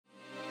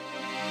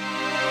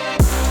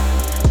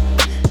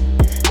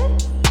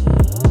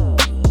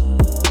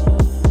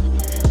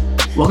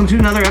Welcome to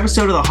another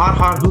episode of the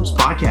Hot Hoops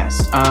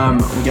podcast.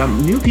 We got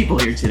new people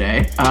here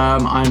today.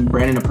 I'm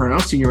Brandon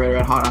Aperno, senior writer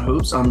at Hot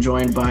Hoops. I'm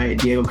joined by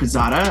Diego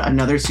Quezada,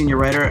 another senior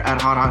writer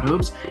at Hot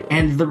Hoops,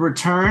 and the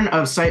return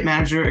of site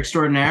manager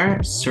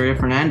extraordinaire, Surya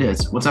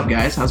Fernandez. What's up,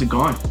 guys? How's it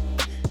going?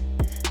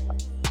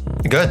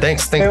 Good,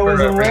 thanks. It was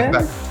a win.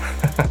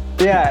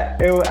 Yeah,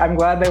 I'm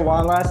glad they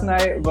won last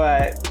night,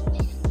 but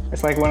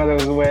it's like one of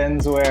those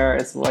wins where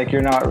it's like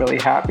you're not really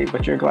happy,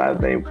 but you're glad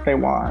they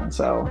won.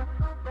 So.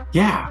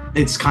 Yeah,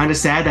 it's kind of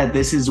sad that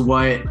this is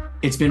what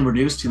it's been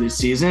reduced to this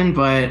season,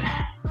 but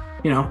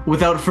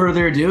without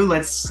further ado,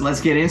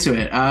 let's get into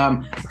it.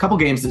 A couple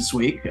games this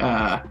week.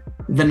 The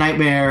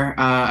nightmare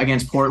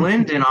against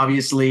Portland, and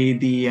obviously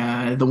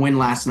the win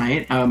last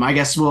night. I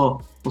guess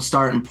we'll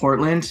start in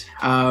Portland.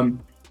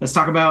 Let's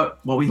talk about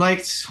what we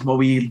liked, what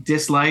we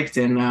disliked,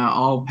 and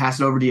I'll pass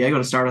it over to Diego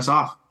to start us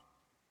off.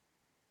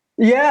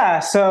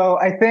 Yeah, so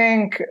I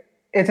think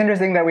it's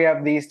interesting that we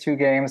have these two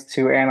games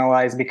to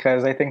analyze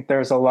because I think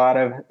there's a lot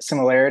of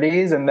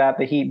similarities in that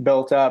the Heat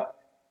built up,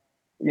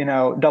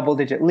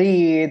 double-digit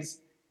leads.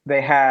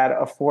 They had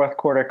a fourth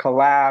quarter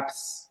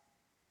collapse,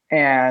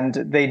 and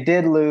they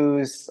did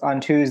lose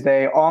on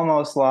Tuesday,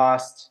 almost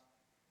lost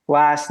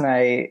last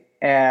night.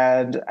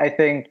 And I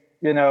think,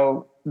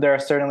 there are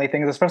certainly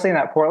things, especially in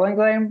that Portland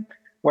game,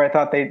 where I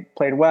thought they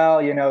played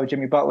well.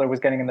 Jimmy Butler was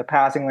getting in the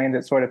passing lane.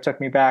 That sort of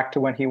took me back to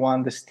when he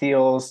won the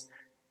steals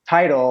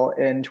title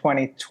in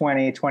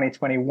 2020,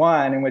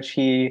 2021, in which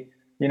he,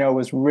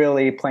 was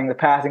really playing the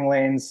passing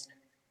lanes.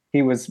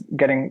 He was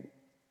getting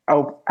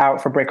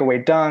out for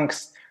breakaway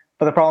dunks.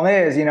 But the problem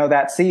is,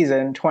 that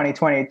season,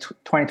 2020,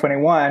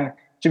 2021,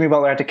 Jimmy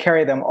Butler had to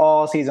carry them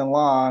all season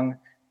long.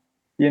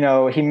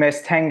 He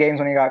missed 10 games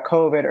when he got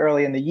COVID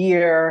early in the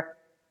year.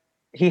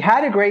 He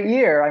had a great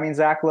year. I mean,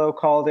 Zach Lowe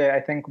called it, I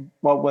think,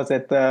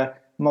 the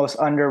most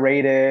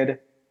underrated,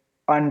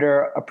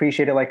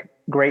 underappreciated,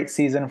 great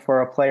season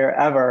for a player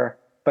ever.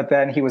 But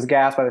then he was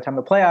gassed by the time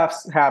the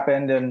playoffs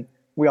happened, and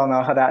we all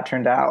know how that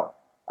turned out.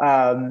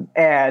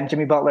 And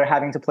Jimmy Butler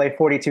having to play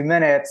 42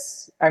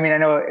 minutes. I mean, I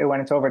know it went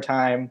into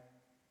overtime,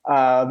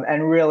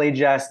 and really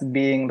just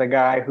being the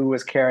guy who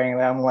was carrying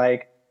them.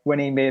 When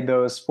he made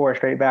those 4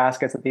 straight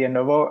baskets at the end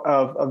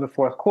of the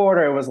fourth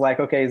quarter, it was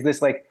like, okay, is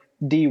this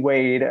D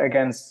Wade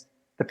against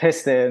the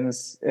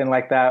Pistons in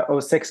that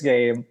 06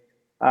 game?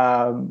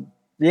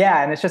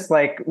 Yeah, and it's just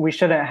we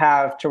shouldn't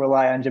have to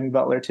rely on Jimmy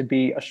Butler to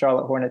beat a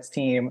Charlotte Hornets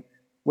team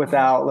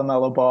without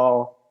LaMelo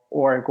Ball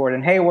or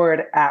Gordon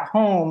Hayward at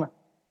home.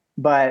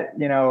 But,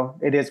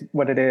 it is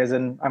what it is,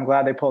 and I'm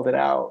glad they pulled it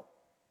out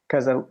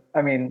because,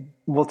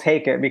 we'll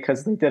take it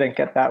because they didn't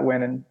get that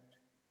win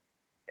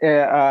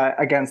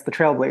against the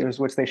Trailblazers,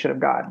 which they should have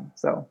gotten.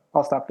 So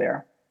I'll stop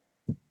there.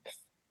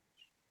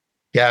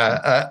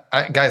 Yeah,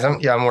 guys,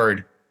 I'm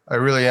worried. I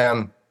really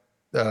am.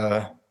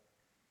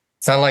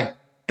 It's not like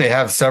they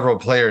have several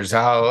players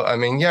out.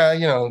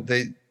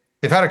 They've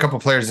had a couple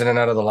players in and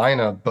out of the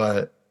lineup,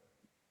 but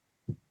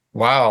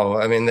wow,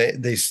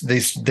 they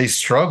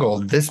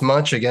struggled this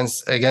much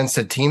against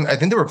a team. I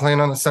think they were playing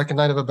on the second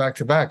night of a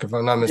back-to-back, if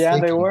I'm not mistaken.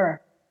 Yeah, they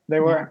were. They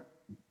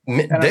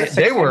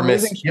were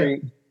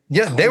missing.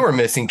 Yeah, they were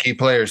missing key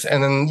players,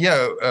 and then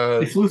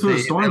they flew through a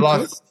storm. They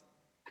lost.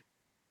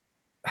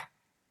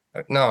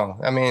 No,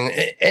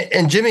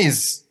 and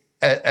Jimmy's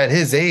at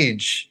his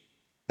age,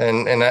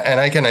 and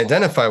I can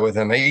identify with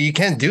him. You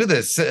can't do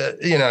this.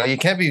 You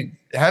can't be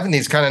having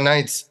these kind of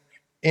nights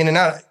in and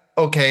out.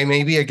 Okay,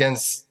 maybe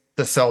against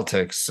the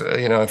Celtics,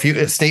 if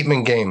a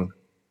statement game,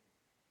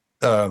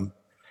 but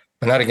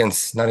not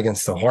against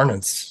the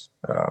Hornets.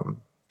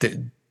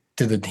 Do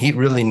the Heat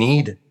really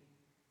need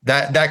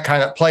that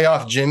kind of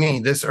playoff Jimmy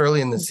this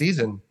early in the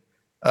season,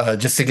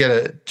 just to get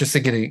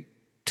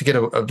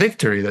a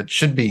victory that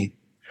should be?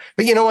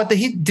 But you know what? The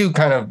Heat do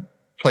kind of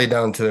play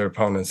down to their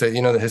opponents.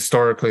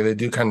 Historically they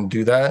do kind of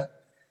do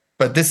that.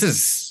 But this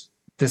is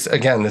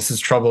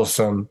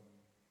troublesome.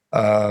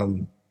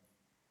 And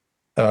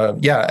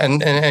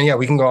yeah,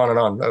 we can go on and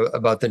on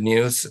about the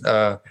news.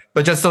 But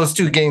just those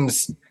two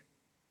games,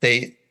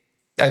 I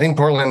think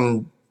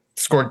Portland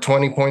scored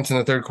 20 points in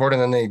the third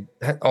quarter, and then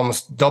they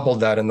almost doubled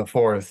that in the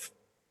fourth.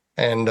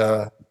 And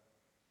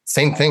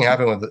same thing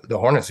happened with the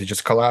Hornets. They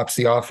just collapsed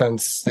the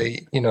offense.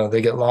 They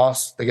get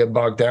lost. They get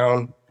bogged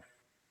down.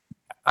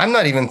 I'm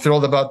not even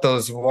thrilled about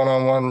those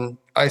one-on-one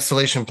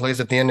isolation plays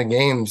at the end of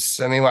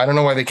games. I don't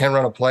know why they can't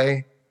run a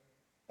play,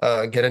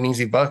 get an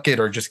easy bucket,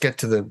 or just get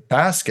to the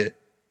basket.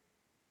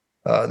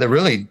 They're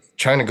really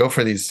trying to go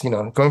for these,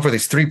 going for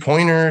these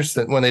 3-pointers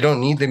that when they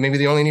don't need, maybe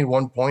they only need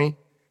 1 point.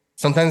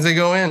 Sometimes they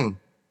go in.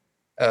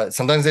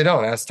 Sometimes they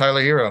don't. Ask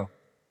Tyler Hero.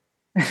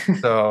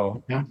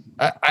 So yeah.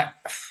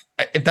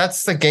 If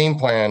that's the game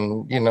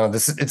plan,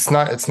 it's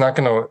not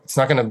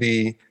gonna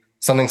be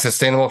something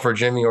sustainable for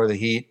Jimmy or the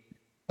Heat.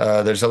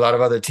 There's a lot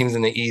of other teams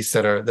in the East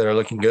that are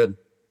looking good.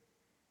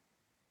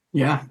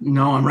 Yeah,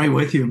 no, I'm right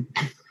with you.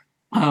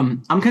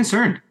 I'm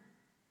concerned.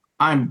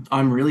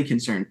 I'm really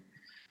concerned.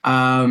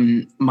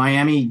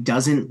 Miami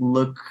doesn't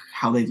look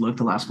how they've looked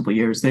the last couple of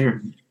years.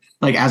 They're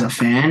like as a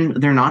fan,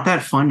 they're not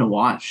that fun to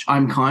watch.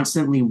 I'm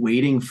constantly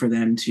waiting for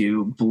them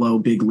to blow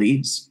big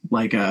leads.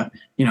 Like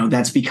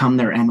that's become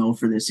their MO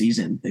for this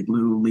season. They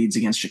blew leads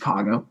against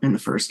Chicago in the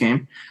first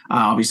game.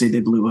 Obviously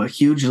they blew a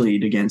huge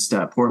lead against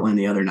Portland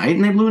the other night,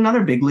 and they blew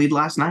another big lead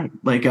last night.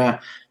 Like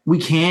we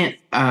can't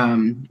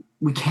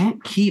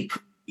keep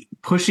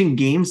pushing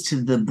games to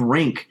the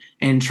brink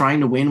and trying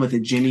to win with a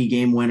Jimmy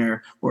game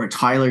winner or a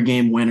Tyler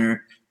game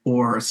winner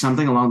or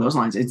something along those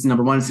lines. It's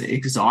number one, it's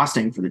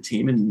exhausting for the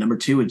team, and number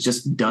two, it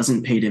just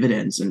doesn't pay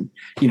dividends. And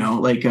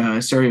like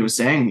Suri was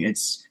saying,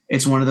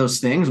 it's one of those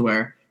things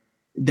where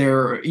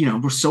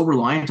we're so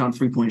reliant on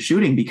 3-point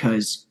shooting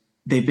because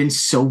they've been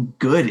so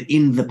good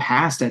in the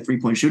past at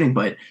 3-point shooting.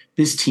 But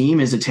this team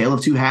is a tale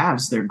of two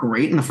halves. They're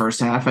great in the first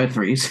half at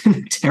threes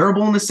and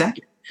terrible in the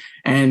second.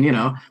 And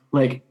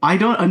I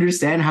don't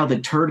understand how the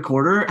third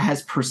quarter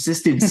has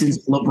persisted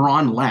since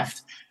LeBron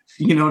left.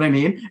 You know what I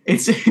mean?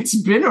 It's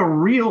been a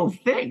real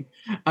thing.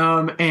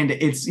 And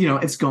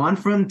it's gone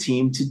from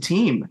team to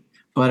team.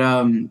 But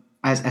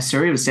as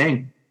Suri was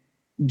saying,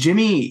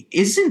 Jimmy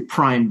isn't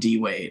prime D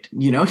Wade.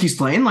 He's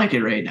playing like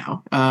it right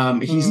now.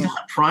 He's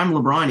not prime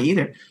LeBron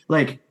either.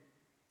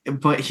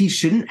 But he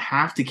shouldn't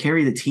have to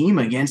carry the team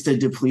against a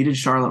depleted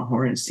Charlotte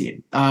Hornets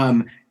team.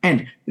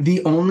 And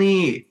the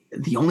only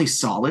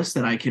solace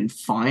that I can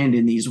find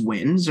in these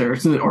wins,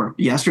 or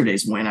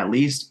yesterday's win at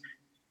least,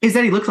 is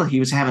that he looked like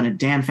he was having a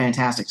damn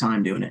fantastic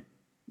time doing it.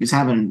 He was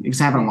having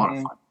a lot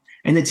of fun.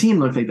 And the team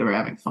looked like they were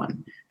having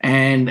fun.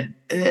 And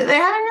they haven't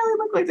really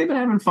looked like they've been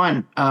having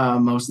fun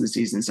most of the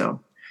season.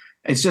 So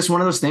it's just one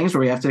of those things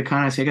where we have to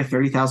kind of take a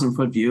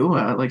 30,000-foot view.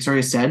 Like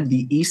Suri said,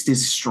 the East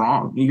is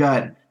strong. You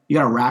got a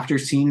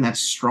Raptors team that's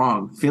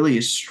strong. Philly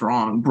is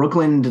strong.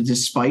 Brooklyn,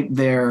 despite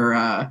their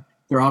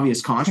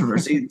obvious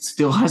controversy,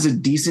 still has a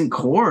decent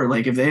core.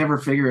 Like if they ever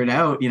figure it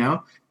out,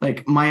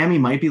 like Miami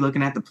might be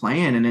looking at the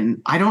play-in,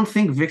 and I don't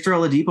think Victor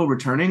Oladipo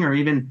returning or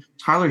even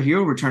Tyler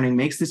Hero returning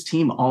makes this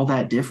team all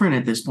that different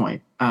at this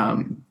point.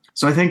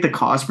 So I think the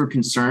cause for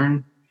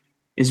concern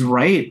is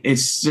right.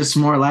 It's just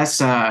more or less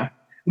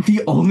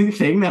the only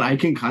thing that I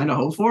can kind of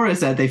hope for is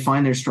that they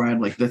find their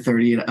stride like the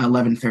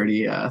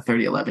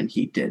 30-11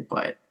 Heat did.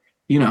 But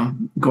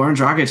Goran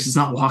Dragic is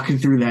not walking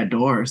through that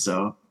door,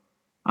 so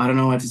I don't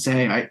know what to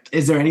say.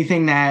 Is there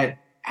anything that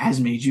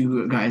has made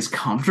you guys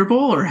comfortable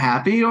or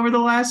happy over the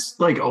last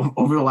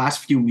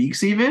few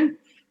weeks even?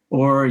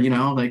 Or,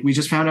 we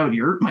just found out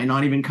Yurt might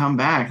not even come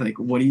back. Like,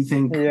 what do you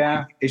think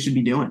they should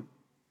be doing?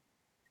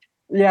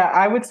 Yeah,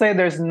 I would say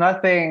there's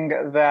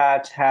nothing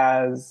that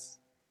has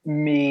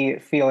me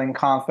feeling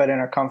confident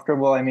or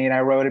comfortable. I mean, I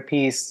wrote a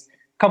piece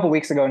a couple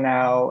weeks ago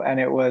now, and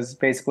it was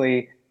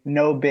basically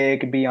no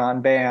big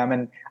beyond Bam.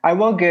 And I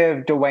will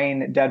give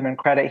Dwayne Dedmon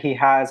credit. He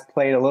has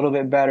played a little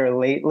bit better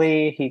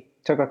lately. He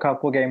took a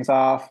couple games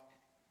off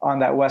on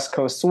that West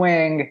Coast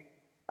swing.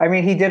 I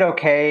mean, he did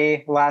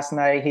okay last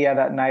night. He had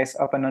that nice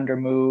up and under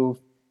move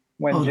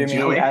when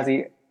Jimmy,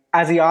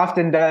 as he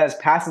often does,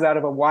 passes out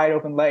of a wide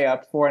open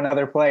layup for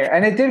another player.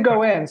 And it did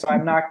go in, so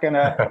I'm not going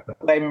to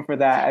blame him for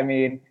that. I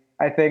mean,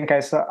 I think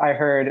I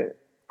heard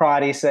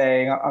Prodi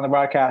saying on the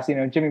broadcast,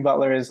 Jimmy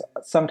Butler is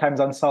sometimes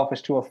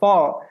unselfish to a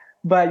fault.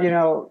 But,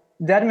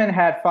 Dedmon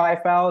had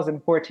 5 fouls in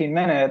 14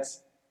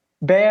 minutes.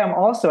 Bam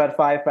also had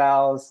 5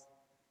 fouls.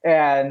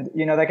 And,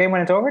 that game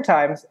went into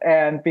overtimes.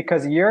 And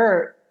because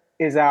Yurt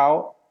is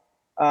out,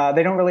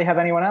 they don't really have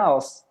anyone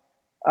else.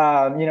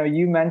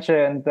 You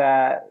mentioned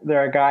that there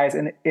are guys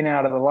in and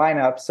out of the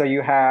lineup. So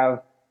you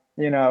have,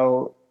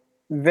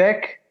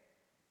 Vic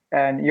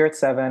and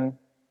Yurtseven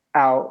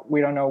out.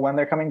 We don't know when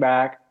they're coming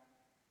back.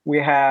 We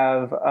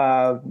have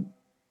UD,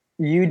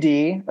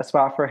 a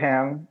spot for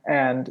him.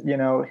 And,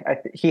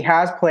 he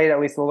has played at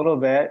least a little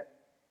bit.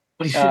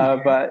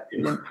 But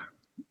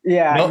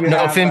yeah. No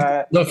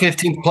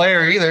 15th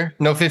player either.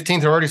 No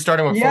 15th. They're already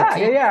starting with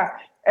 14. Yeah.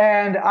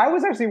 And I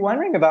was actually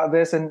wondering about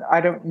this, and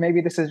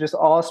maybe this is just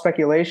all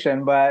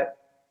speculation, but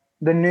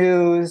the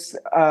news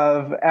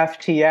of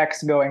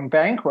FTX going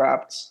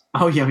bankrupt.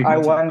 Oh yeah. I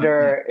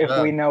wonder if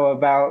we know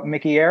about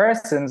Mickey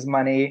Arison's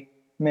money,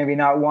 maybe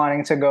not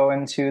wanting to go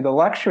into the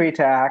luxury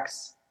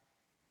tax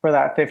for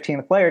that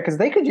 15th player, because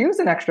they could use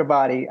an extra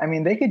body. I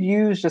mean, they could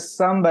use just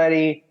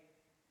somebody.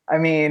 I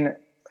mean,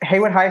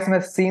 Haywood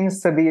Highsmith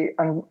seems to be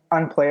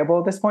unplayable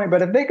at this point,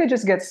 but if they could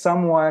just get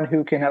someone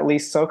who can at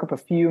least soak up a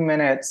few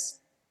minutes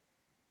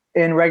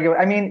in regular,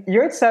 I mean,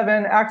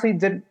 Yurtseven actually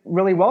did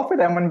really well for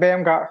them when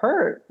Bam got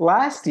hurt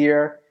last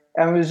year,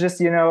 and was just,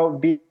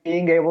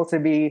 being able to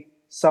be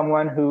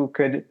someone who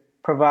could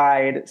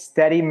provide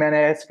steady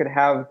minutes, could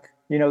have,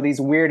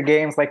 these weird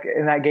games like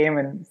in that game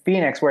in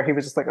Phoenix where he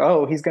was just like,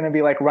 oh, he's going to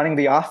be like running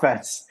the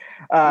offense.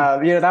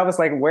 That was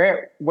like,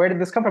 where did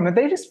this come from? If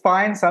they just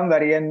find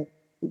somebody, and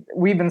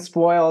we've been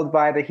spoiled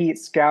by the Heat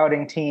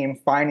scouting team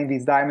finding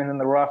these diamonds in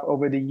the rough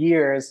over the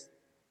years.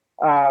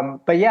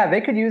 But yeah,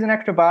 they could use an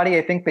extra body.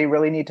 I think they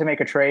really need to make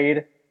a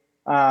trade.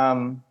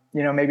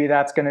 Maybe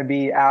that's going to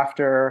be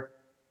after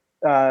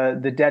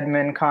the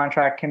Dedmon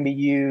contract can be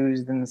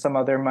used and some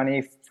other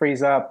money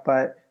frees up.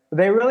 But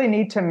they really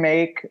need to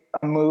make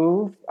a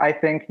move. I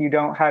think you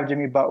don't have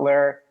Jimmy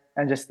Butler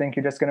and just think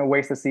you're just going to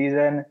waste the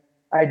season.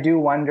 I do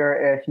wonder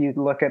if you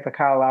look at the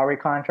Kyle Lowry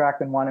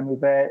contract and want to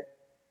move it.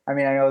 I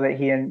mean, I know that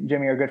he and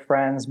Jimmy are good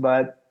friends,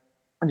 but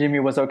Jimmy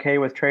was okay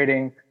with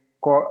trading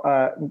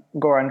Goran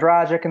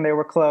Dragic and they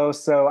were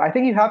close. So I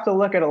think you have to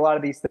look at a lot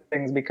of these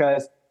things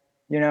because,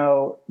 you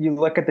know, you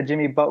look at the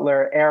Jimmy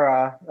Butler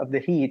era of the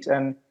Heat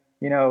and,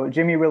 you know,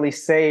 Jimmy really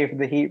saved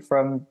the Heat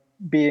from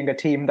being a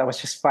team that was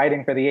just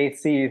fighting for the 8th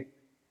seed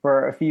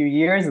for a few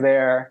years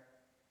there.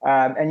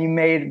 And you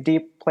made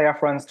deep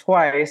playoff runs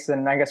twice.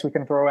 And I guess we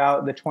can throw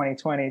out the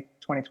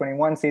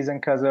 2020-2021 season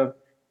because of,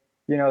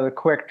 you know, the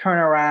quick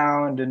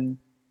turnaround and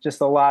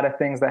just a lot of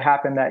things that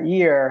happened that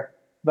year.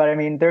 But I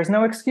mean, there's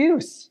no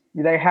excuse.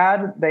 They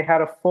had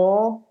a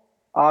full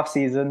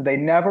offseason. They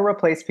never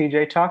replaced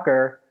PJ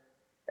Tucker.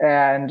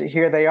 And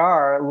here they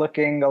are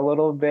looking a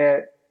little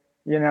bit,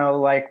 you know,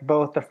 like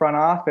both the front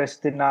office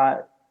did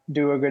not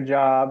do a good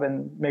job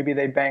and maybe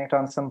they banked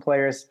on some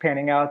players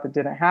panning out that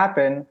didn't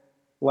happen,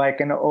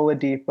 like an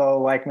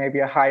Oladipo, like maybe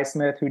a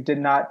Highsmith who did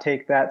not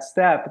take that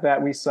step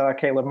that we saw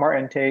Caleb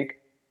Martin take.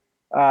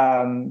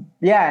 And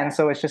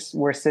so it's just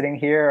we're sitting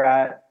here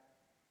at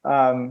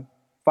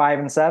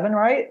 5-7,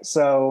 right?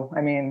 So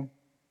I mean,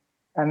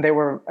 and they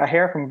were a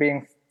hair from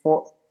being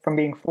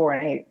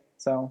 4-8.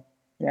 So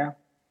yeah,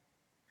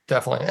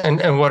 definitely.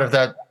 And what if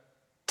that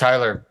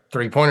Tyler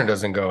 3-pointer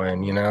doesn't go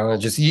in? You know,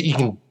 just you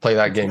can play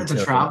that game It's too.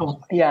 a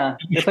travel. Yeah,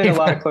 they played a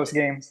lot of close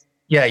games.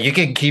 Yeah, you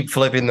can keep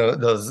flipping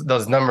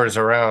those numbers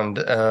around.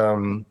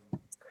 And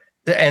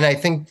I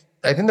think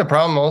the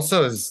problem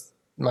also is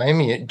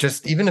Miami.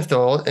 Just even if the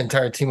whole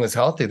entire team was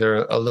healthy,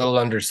 they're a little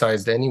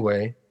undersized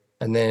anyway.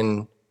 And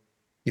then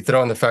you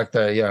throw in the fact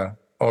that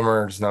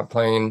Omer's not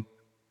playing.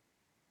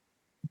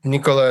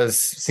 Nicolas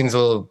seems a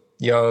little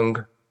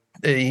young.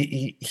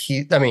 He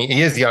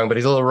is young, but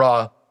he's a little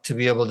raw to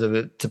be able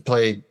to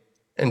play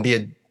and be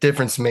a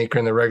difference maker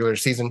in the regular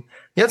season.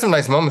 He had some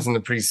nice moments in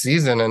the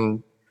preseason,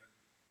 and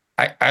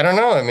I don't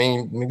know. I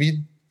mean,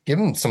 maybe give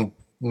him some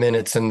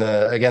minutes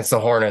against the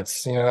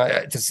Hornets, you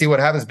know, to see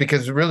what happens.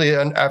 Because really,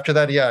 after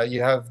that,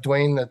 you have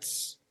Dwayne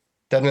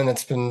Dedmon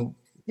that's been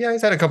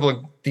he's had a couple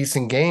of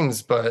decent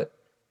games, but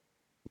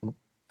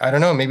I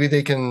don't know. Maybe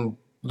they can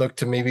look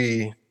to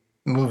maybe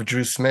move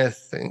Drew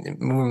Smith and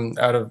move him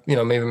out of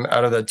maybe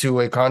out of that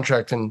 2-way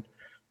contract and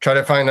try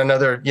to find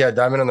another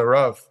diamond in the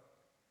rough.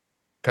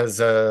 Because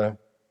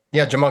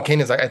Jamal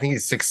Cain is I think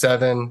he's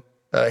 6'7".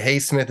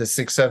 Haysmith is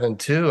 6'7"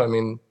 too. I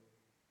mean,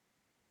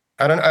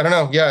 I don't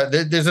know. Yeah,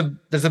 there's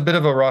a bit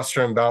of a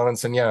roster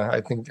imbalance, and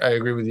I think I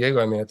agree with Diego.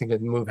 I mean, I think a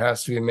move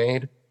has to be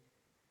made.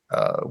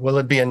 Will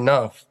it be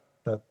enough?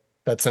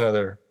 That's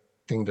another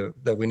thing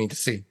that we need to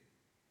see.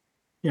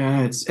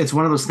 Yeah, it's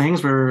one of those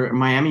things where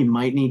Miami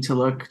might need to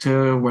look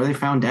to where they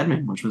found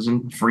Dedmon, which was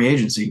in free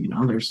agency. You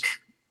know,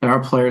 there are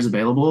players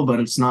available, but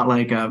it's not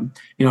like it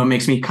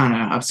makes me kind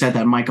of upset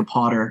that Micah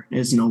Potter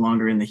is no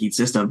longer in the Heat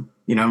system.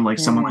 You know, like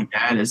someone like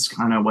that is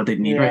kind of what they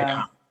need right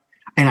now.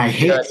 And I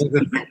hate.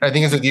 I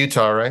think it's with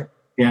Utah, right?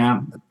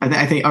 Yeah,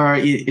 I think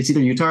it's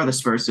either Utah or the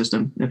Spurs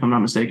system, if I'm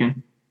not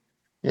mistaken.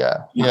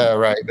 Yeah,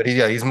 right. But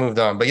he's moved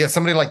on. But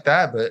somebody like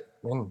that. But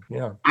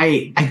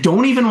I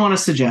don't even want to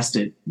suggest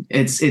it.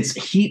 It's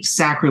Heat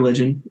sacrilege,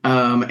 and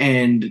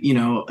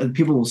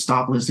people will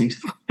stop listening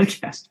to the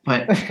podcast.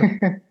 But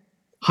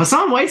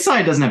Hassan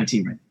Whiteside doesn't have a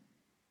team right,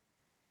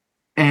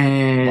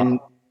 and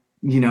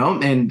he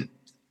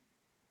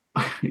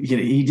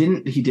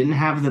didn't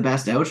have the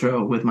best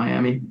outro with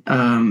Miami.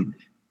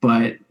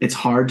 But it's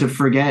hard to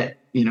forget,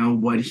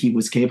 what he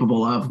was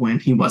capable of when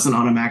he wasn't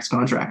on a max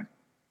contract.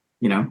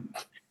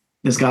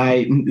 This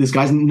guy's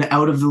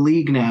out of the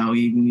league now.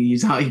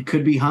 He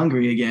could be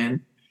hungry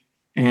again.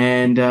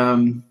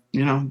 And,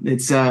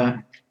 it's,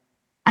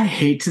 I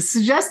hate to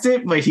suggest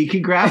it, but he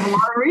could grab a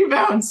lot of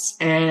rebounds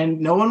and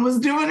no one was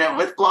doing it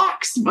with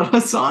blocks, but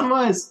Hassan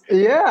was.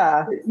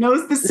 Yeah. He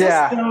knows the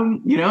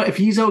system. If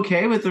he's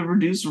okay with a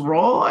reduced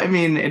role, I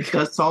mean, it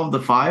does solve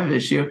the 5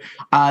 issue.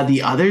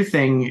 The other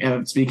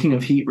thing, speaking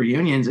of Heat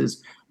reunions,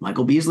 is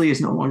Michael Beasley is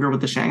no longer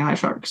with the Shanghai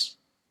Sharks.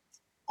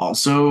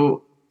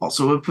 Also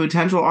a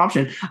potential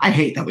option. I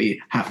hate that we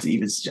have to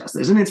even suggest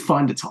this, and it's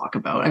fun to talk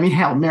about. I mean,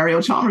 hell,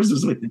 Mario Chalmers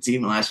was with the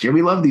team last year.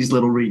 We love these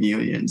little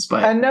reunions,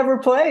 but and never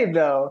played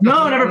though.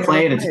 No, never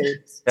played.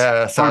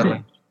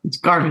 Sadly. It's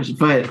garbage.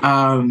 But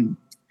I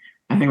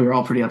think we were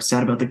all pretty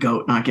upset about the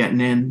GOAT not getting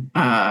in.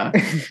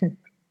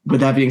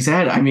 With that being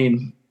said, I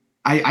mean,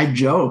 I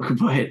joke,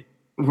 but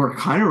we're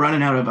kind of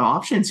running out of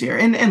options here.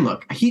 And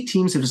look, Heat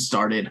teams have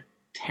started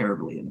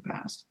terribly in the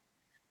past,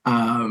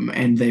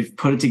 and they've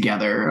put it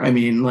together. I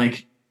mean,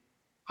 like.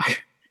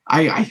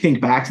 I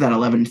think back to that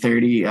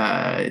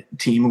 11:30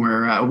 team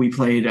where we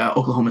played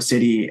Oklahoma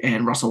City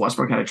and Russell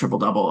Westbrook had a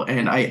triple-double,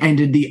 and I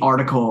ended the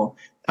article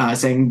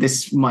saying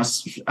this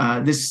must be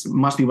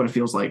what it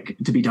feels like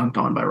to be dunked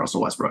on by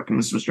Russell Westbrook, and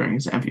this was during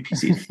his MVP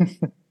season.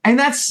 And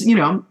that's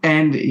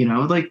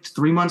like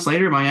 3 months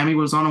later, Miami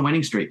was on a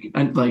winning streak,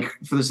 and like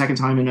for the second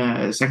time in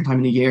a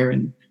year,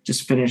 and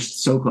just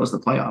finished so close to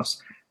the playoffs.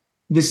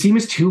 this team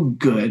is too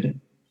good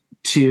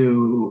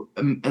to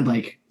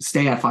like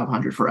stay at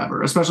 500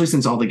 forever, especially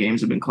since all the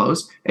games have been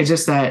close. It's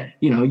just that,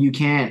 you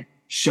can't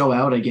show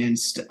out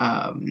against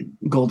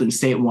Golden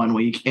State one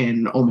week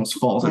and almost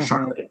fall to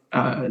Charlotte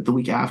the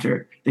week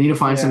after. They need to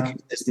find some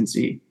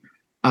consistency.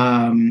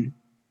 And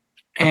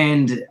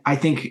I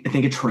think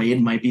a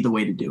trade might be the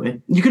way to do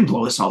it. You can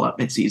blow this all up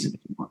mid-season if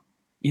you want.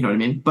 You know what I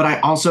mean? But I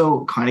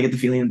also kind of get the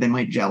feeling that they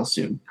might gel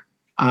soon.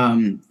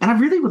 And I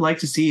really would like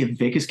to see if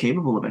Vic is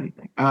capable of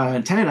anything.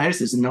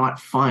 Tendonitis is not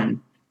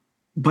fun.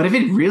 But if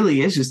it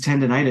really is just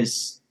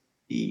tendonitis,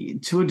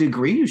 to a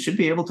degree, you should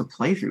be able to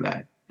play through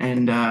that.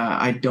 And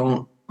I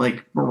don't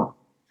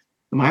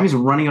Miami's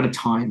running out of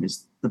time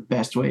is the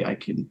best way I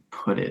can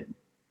put it.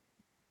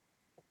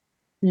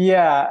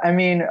 Yeah, I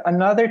mean,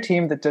 another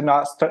team that did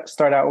not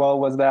start out well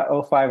was that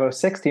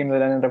 05-06 team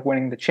that ended up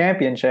winning the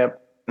championship.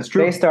 That's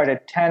true. They started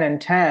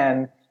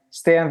 10-10.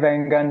 Stan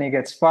Van Gundy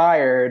gets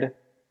fired.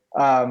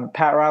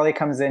 Pat Riley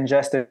comes in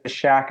just as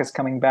Shaq is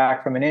coming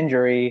back from an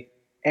injury.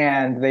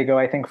 And they go,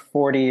 I think,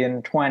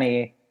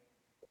 40-20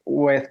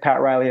 with Pat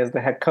Riley as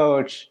the head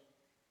coach.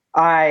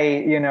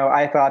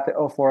 I thought the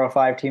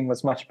 04-05 team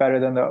was much better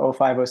than the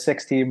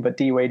 05-06 team, but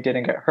D-Wade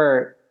didn't get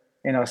hurt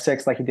in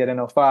 06 like he did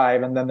in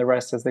 05. And then the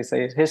rest, as they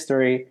say, is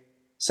history.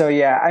 So,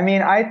 yeah, I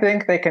mean, I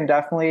think they can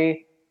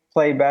definitely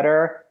play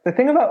better. The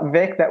thing about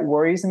Vic that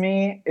worries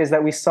me is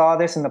that we saw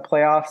this in the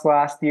playoffs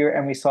last year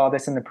and we saw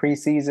this in the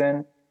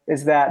preseason,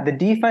 is that the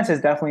defense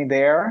is definitely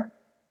there,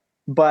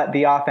 but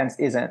the offense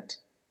isn't.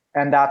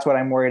 And that's what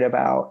I'm worried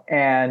about.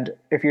 And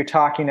if you're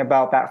talking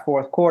about that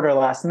fourth quarter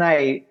last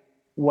night,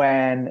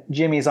 when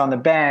Jimmy's on the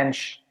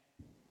bench,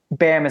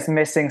 Bam is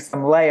missing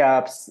some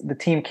layups, the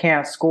team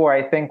can't score.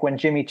 I think when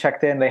Jimmy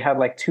checked in, they had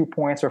like 2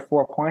 points or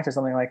 4 points or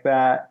something like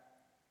that.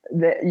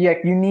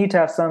 You need to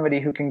have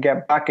somebody who can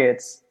get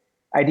buckets.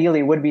 Ideally,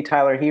 it would be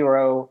Tyler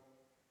Hero.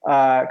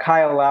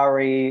 Kyle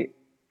Lowry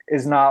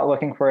is not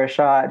looking for a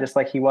shot, just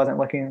like he wasn't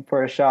looking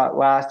for a shot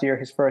last year,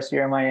 his first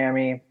year in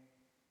Miami.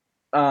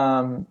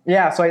 So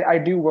I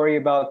do worry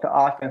about the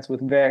offense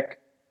with Vic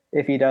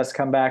if he does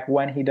come back,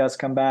 when he does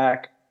come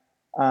back.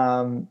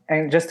 And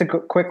just to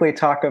quickly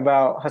talk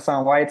about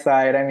Hassan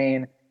Whiteside, I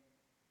mean,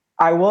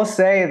 I will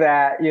say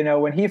that,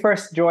 when he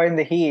first joined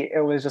the Heat,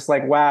 it was just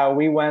like, wow,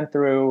 we went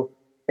through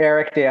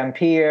Eric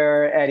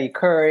Dampier, Eddie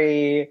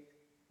Curry,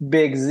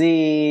 Big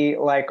Z,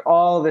 like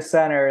all the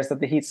centers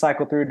that the Heat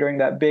cycled through during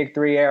that Big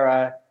Three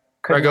era.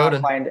 Could not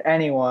find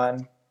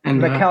anyone. And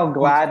Mikel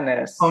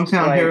Gladness.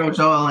 Hometown hero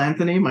Joel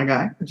Anthony, my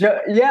guy.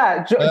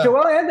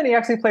 Joel Anthony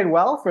actually played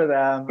well for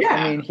them. Yeah.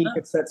 I mean, he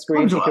could set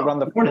screens, he could run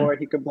the floor,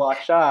 he could block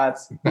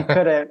shots. He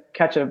couldn't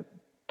catch a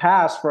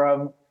pass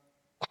from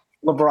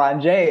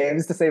LeBron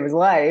James to save his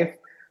life.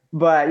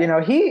 But,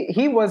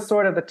 he was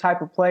sort of the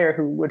type of player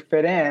who would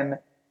fit in.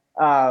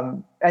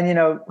 And,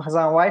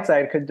 Hassan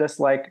Whiteside could just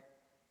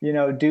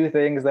do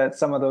things that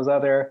some of those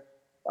other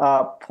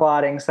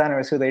plodding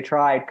centers who they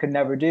tried could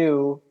never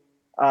do.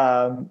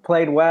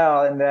 Played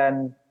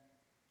well,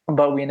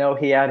 but we know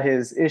he had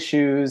his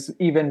issues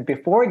even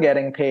before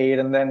getting paid,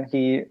 and then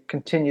he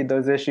continued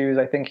those issues.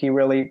 I think he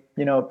really,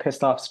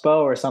 pissed off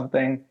Spo or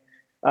something.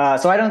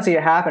 So I don't see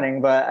it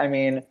happening, but I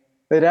mean,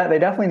 they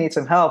definitely need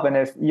some help. And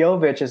if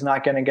Jovic is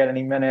not going to get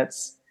any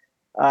minutes,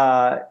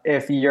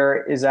 if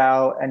Yurt is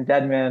out and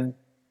Dedmon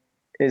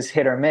is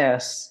hit or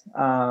miss,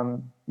 I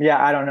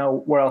don't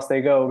know where else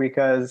they go,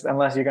 because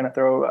unless you're going to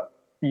throw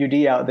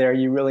UD out there,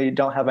 you really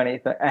don't have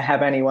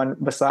anyone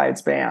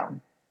besides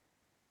Bam.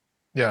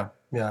 Yeah.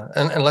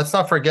 And let's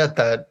not forget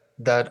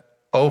that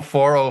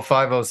 04,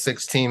 05,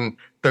 06 team,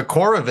 the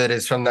core of it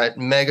is from that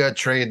mega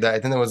trade that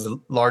I think that was the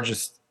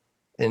largest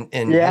in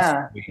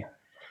history.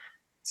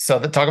 So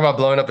talk about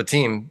blowing up a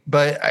team.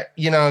 But,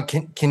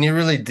 can you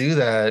really do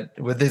that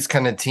with this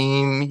kind of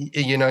team?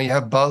 You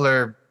have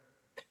Butler.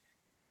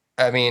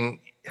 I mean,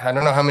 I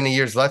don't know how many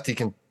years left he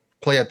can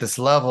play at this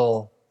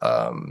level.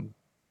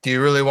 Do you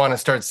really want to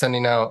start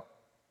sending out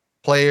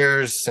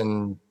players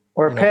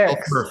or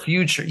picks for a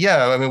future?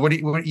 Yeah, I mean,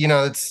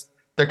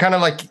 they're kind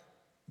of like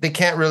they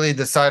can't really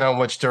decide on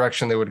which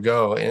direction they would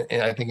go.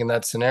 And I think in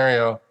that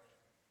scenario,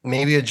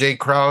 maybe a Jay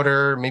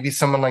Crowder, maybe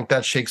someone like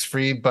that shakes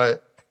free,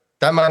 but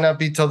that might not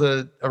be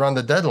till around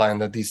the deadline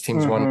that these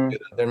teams want to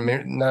do that.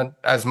 They're not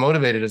as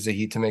motivated as the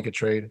Heat to make a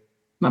trade.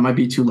 That might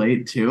be too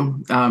late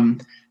too.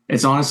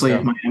 It's honestly,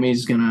 if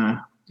Miami's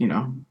gonna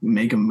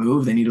make a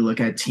move, they need to look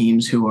at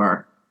teams who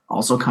are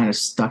also kind of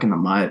stuck in the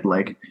mud.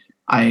 Like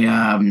I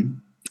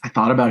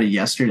thought about it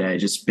yesterday,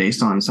 just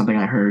based on something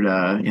I heard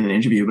in an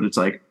interview, but it's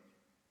like,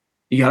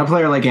 you got a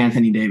player like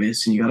Anthony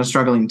Davis and you got a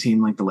struggling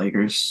team like the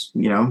Lakers,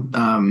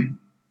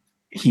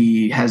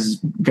 he has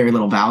very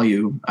little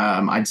value,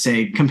 I'd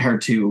say,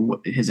 compared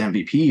to his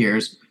MVP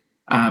years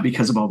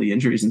because of all the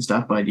injuries and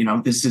stuff. But,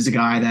 this is a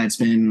guy that's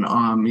been,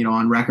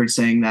 on record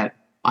saying that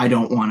I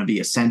don't want to be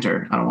a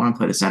center. I don't want to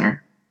play the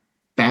center.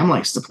 Bam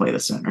likes to play the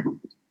center.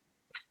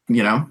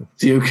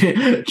 So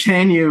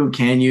can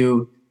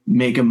you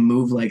make a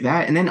move like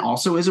that? And then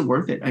also, is it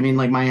worth it? I mean,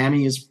 like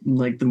Miami is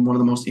like one of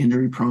the most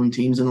injury prone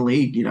teams in the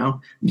league. You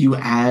know, you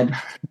add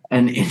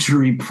an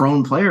injury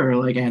prone player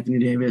like Anthony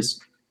Davis.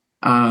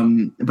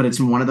 But it's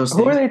one of those Who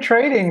things. are they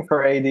trading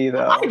for AD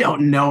though? I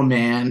don't know,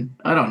 man.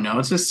 I don't know.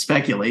 It's just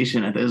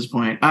speculation at this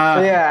point.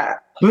 Yeah.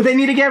 But they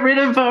need to get rid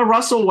of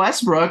Russell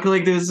Westbrook.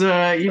 Like there's,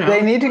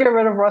 They need to get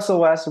rid of Russell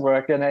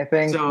Westbrook, and I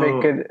think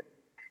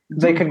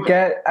they could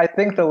get. I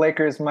think the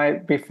Lakers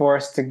might be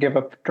forced to give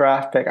up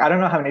draft pick. I don't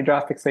know how many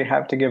draft picks they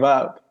have to give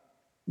up,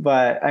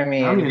 but I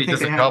mean, I don't even think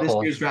just they a have this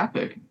couple. year's draft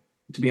pick.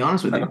 To be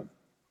honest with you,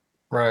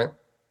 Right.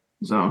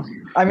 so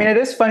I mean, it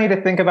is funny to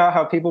think about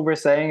how people were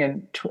saying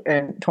in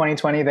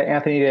 2020 that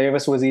Anthony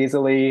Davis was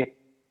easily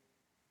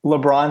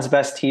LeBron's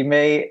best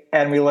teammate,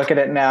 and we look at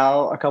it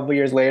now a couple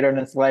years later, and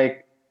it's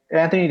like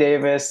Anthony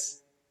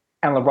Davis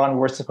and LeBron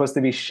were supposed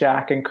to be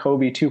Shaq and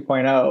Kobe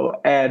 2.0,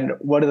 and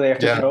what do they have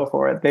to show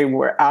for it? They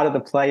were out of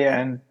the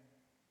play-in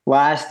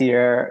last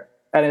year,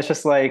 and it's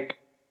just like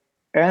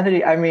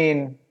Anthony. I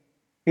mean,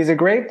 he's a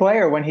great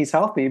player when he's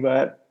healthy,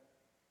 but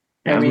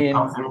I mean,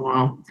 I don't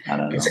know.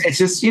 It's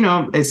just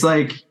it's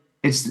like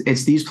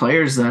it's these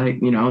players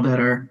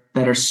that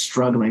that are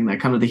struggling, that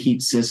come to the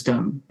Heat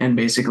system and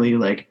basically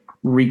like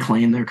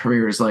reclaim their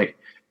careers. Like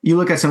you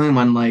look at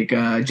someone like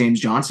James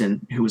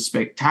Johnson, who was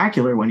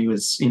spectacular when he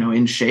was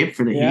in shape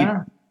for the Heat.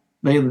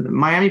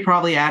 Miami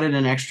probably added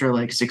an extra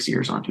like 6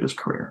 years onto his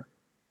career.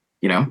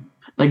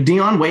 Like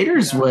Dion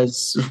Waiters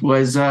was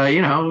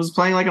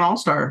playing like an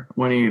all-star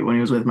when he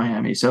was with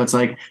Miami. So it's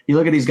like you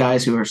look at these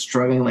guys who are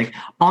struggling. Like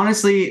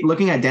honestly,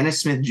 looking at Dennis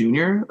Smith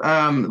Jr.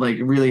 Like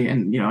really,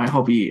 and I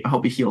hope he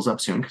heals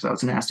up soon because that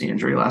was a nasty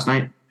injury last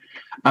night.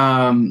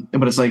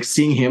 But it's like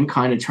seeing him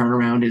kind of turn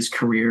around his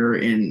career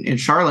in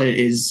Charlotte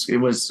it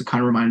was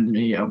kind of reminded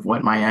me of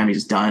what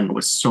Miami's done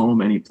with so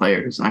many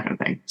players and that kind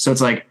of thing. So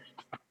it's like,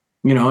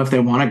 if they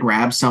want to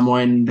grab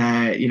someone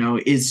that,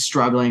 is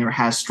struggling or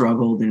has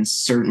struggled in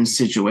certain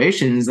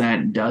situations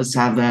that does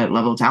have that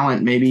level of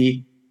talent,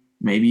 maybe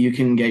you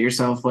can get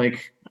yourself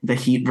like the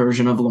Heat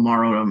version of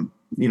Lamar Odom.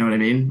 You know what I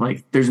mean?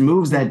 Like there's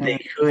moves that they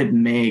could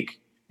make,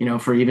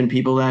 for even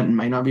people that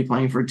might not be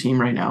playing for a team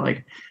right now.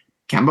 Like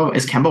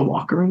is Kemba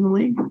Walker in the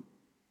league?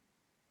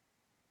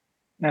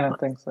 I don't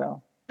think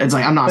so. It's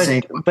like, I'm not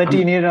saying, but do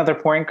you need another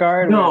point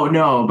guard?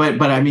 No,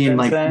 but I mean,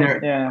 like,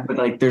 Vincent? but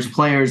like, there's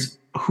players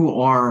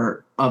who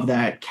are of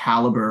that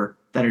caliber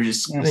that are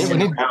just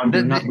sitting around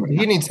doing nothing.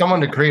 You need someone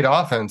to create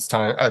offense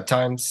at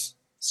times.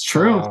 It's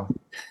true.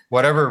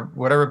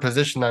 Whatever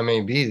position that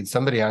may be,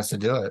 somebody has to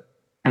do it.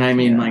 And I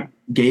mean, like,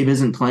 Gabe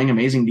isn't playing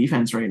amazing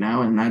defense right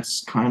now, and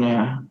that's kind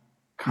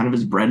of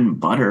his bread and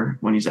butter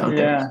when he's out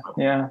there.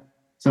 Yeah.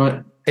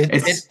 So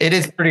it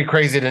is pretty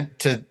crazy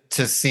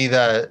to see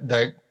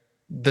that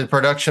the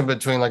production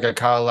between like a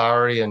Kyle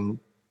Lowry and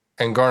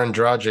Goran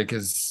Dragic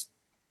is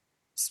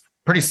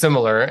pretty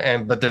similar,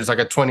 but there's like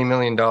a $20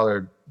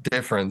 million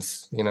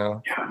difference, Yeah.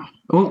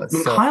 Well,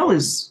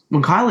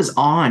 when Kyle is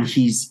on,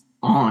 he's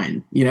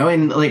on,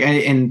 and like,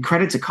 and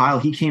credit to Kyle,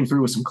 he came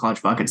through with some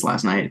clutch buckets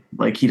last night.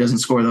 Like he doesn't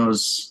score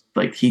those,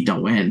 like Heat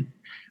don't win.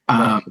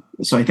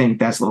 So I think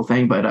that's a little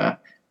thing, but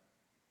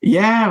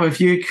yeah,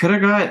 if you could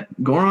have got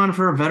Goran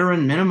for a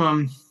veteran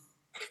minimum,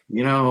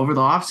 over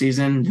the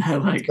offseason,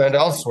 like spend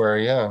elsewhere,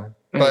 yeah.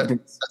 But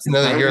that's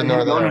another year in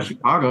Northern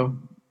Chicago.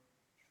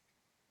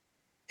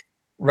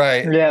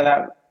 Right.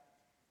 Yeah,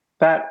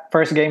 that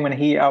first game when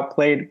he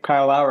outplayed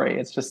Kyle Lowry,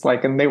 it's just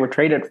like, and they were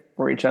traded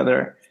for each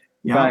other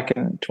back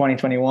in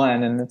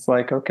 2021, and it's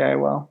like, okay,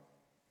 well.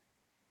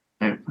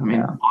 I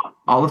mean,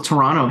 all of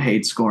Toronto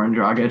hates Goran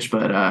Dragic,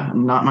 but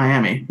not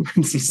Miami.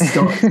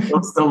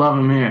 still love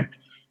him here.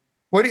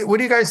 What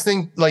do you guys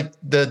think, like,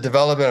 the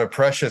development of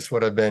Precious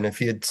would have been if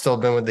he had still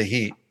been with the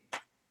Heat?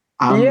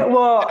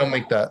 Don't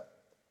make that.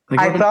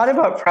 I thought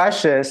about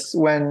Precious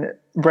when,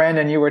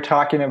 Brandon, you were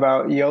talking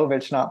about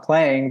Jovic not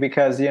playing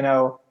because,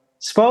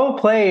 Spo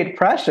played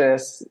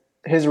Precious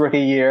his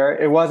rookie year.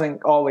 It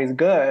wasn't always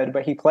good,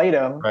 but he played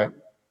him. Right.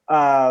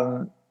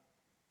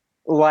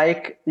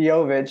 Like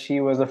Jovic,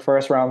 he was a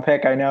first-round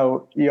pick. I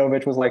know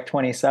Jovic was like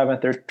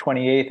 27th or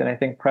 28th, and I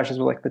think Precious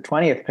was like the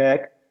 20th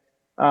pick.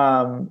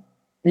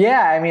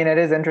 Yeah, I mean, it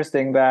is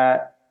interesting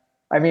that,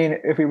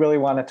 if we really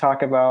want to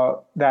talk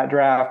about that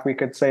draft, we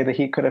could say that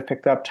he could have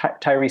picked up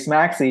Tyrese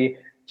Maxey,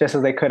 just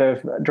as they could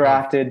have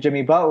drafted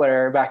Jimmy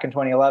Butler back in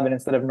 2011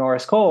 instead of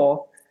Norris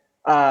Cole.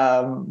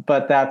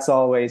 But that's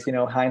always,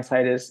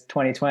 hindsight is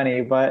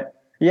 2020. But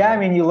yeah,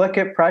 you look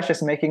at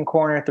Precious making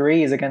corner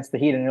threes against the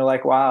Heat and you're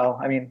like,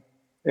 wow, it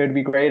would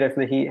be great if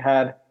the Heat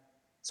had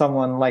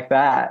someone like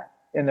that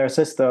in their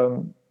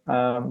system.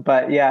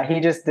 But yeah, he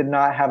just did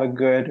not have a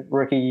good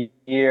rookie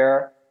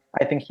year.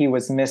 I think he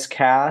was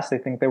miscast. I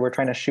think they were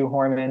trying to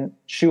shoehorn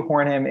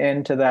him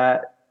into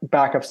that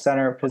backup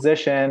center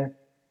position.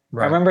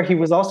 Right. I remember he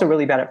was also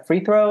really bad at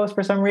free throws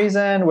for some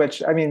reason, which,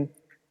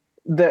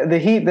 the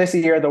Heat this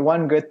year, the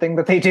one good thing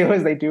that they do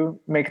is they do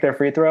make their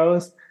free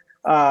throws.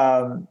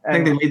 I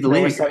think they lead the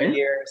league.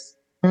 Years.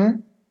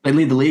 They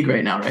lead the league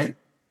right now, right?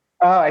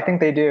 Oh, I think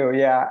they do.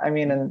 Yeah. I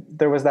mean, and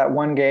there was that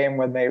one game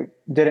when they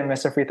didn't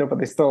miss a free throw, but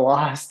they still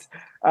lost.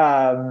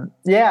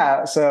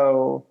 Yeah.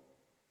 So,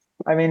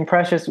 I mean,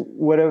 Precious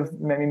would have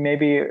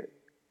maybe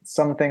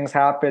some things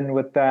happened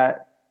with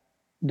that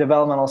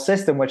developmental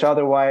system, which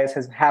otherwise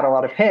has had a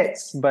lot of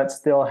hits, but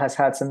still has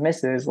had some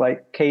misses.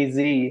 Like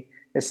KZ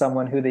is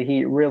someone who the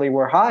Heat really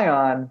were high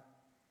on,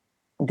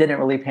 didn't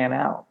really pan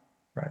out.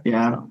 Right.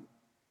 Yeah.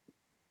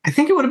 I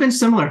think it would have been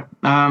similar.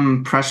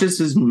 Precious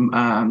is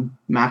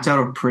mapped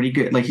out a pretty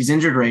good. Like he's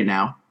injured right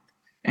now,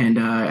 and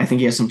I think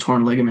he has some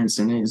torn ligaments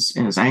in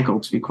his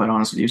ankle. To be quite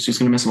honest with you, so he's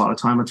going to miss a lot of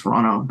time with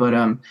Toronto. But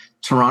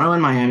Toronto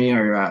and Miami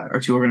are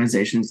two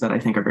organizations that I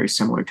think are very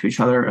similar to each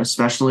other,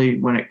 especially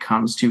when it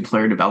comes to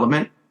player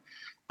development.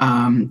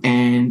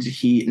 And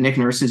Nick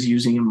Nurse is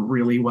using him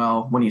really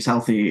well when he's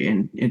healthy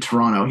in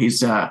Toronto.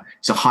 He's a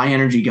high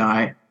energy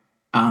guy.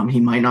 He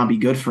might not be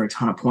good for a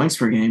ton of points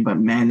per game, but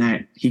man,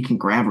 that he can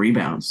grab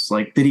rebounds.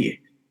 Like, did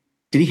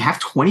he have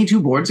 22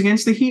 boards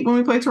against the Heat when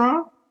we played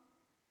Toronto?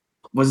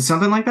 Was it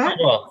something like that?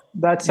 Well,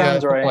 That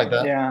sounds right. like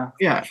that. Yeah.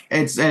 Yeah,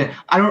 it's I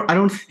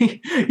don't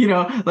think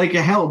like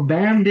hell,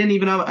 Bam didn't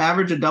even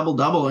average a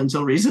double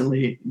until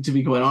recently. To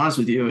be quite honest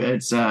with you,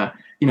 it's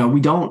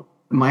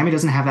Miami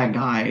doesn't have that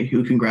guy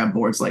who can grab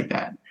boards like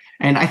that,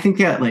 and I think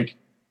that I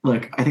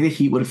think the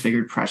Heat would have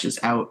figured Precious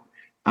out.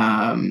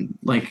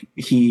 Like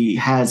he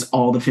has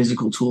all the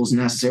physical tools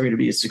necessary to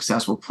be a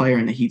successful player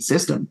in the Heat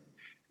system.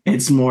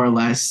 It's more or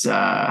less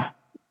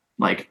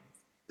like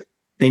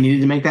they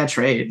needed to make that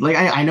trade. Like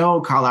I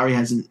know Kyle Lowry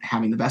hasn't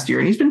having the best year,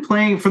 and he's been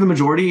playing for the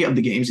majority of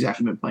the games. He's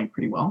actually been playing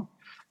pretty well.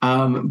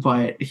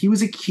 But he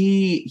was a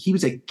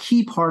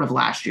key part of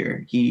last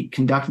year. He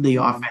conducted the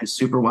offense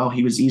super well.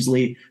 He was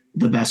easily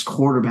the best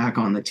quarterback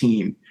on the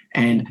team.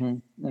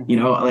 And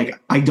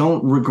I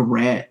don't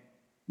regret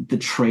the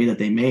trade that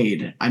they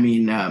made. I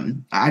mean,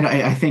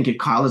 I think if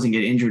Kyle doesn't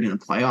get injured in the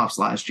playoffs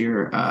last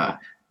year,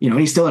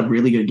 he still had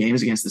really good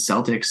games against the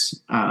Celtics,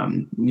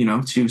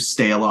 to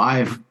stay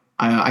alive.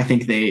 I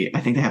think they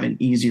have an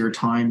easier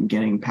time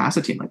getting past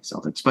a team like the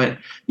Celtics. But,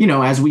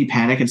 as we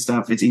panic and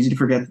stuff, it's easy to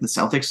forget that the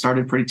Celtics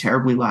started pretty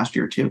terribly last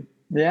year too.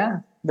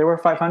 Yeah. They were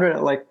 500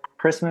 at like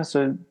Christmas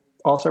or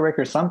All-Star break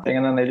or something,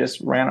 and then they just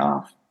ran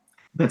off.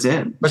 That's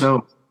it.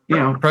 So,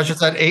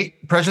 Precious had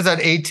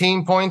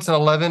 18 points and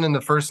 11 in the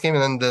first game,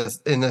 and then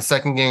in the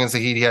second game against the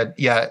Heat,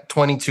 he had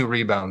 22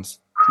 rebounds.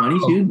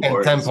 22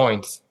 and 10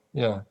 points.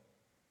 Yeah.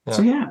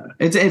 So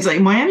it's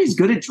like Miami's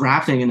good at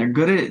drafting, and they're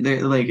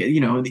like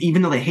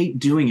even though they hate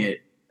doing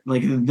it,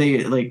 like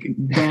they like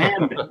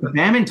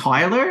Bam and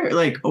Tyler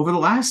like over the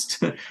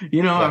last over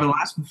the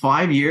last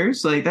 5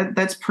 years, like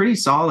that's pretty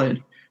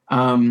solid. But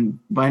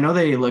I know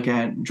they look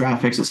at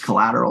draft picks as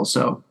collateral,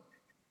 so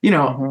it's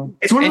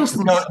one of those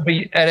things. No, but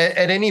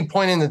at any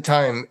point in the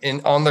time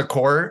on the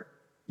court,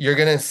 you're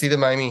gonna see the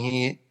Miami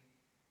Heat.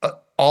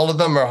 All of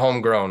them are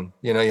homegrown.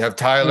 You have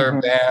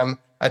Tyler, Bam.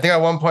 I think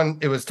at one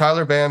point it was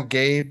Tyler, Bam,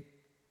 Gabe,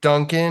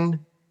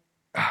 Duncan.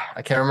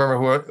 I can't remember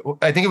who.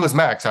 I think it was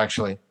Max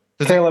actually.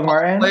 Caleb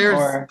Martin.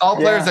 All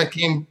players that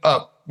came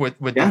up with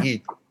the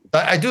Heat.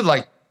 I do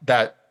like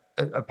that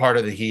a part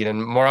of the Heat,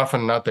 and more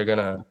often than not, they're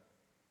gonna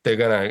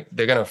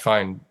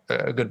find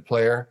a good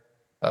player.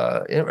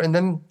 And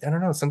then I don't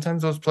know.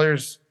 Sometimes those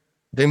players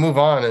they move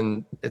on,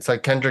 and it's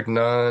like Kendrick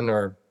Nunn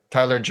or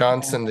Tyler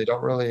Johnson. They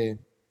don't really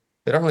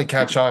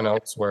catch on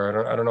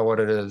elsewhere. I don't know what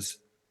it is.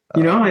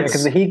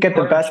 Because the Heat get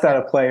the best out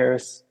of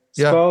players.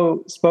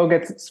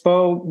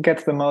 Spo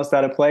gets the most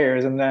out of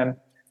players, and then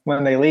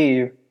when they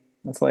leave,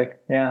 it's like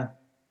that's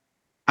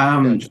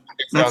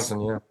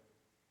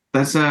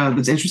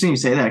interesting you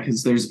say that,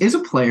 because is a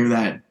player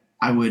that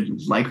I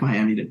would like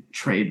Miami to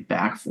trade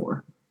back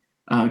for,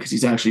 because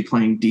he's actually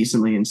playing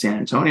decently in San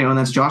Antonio, and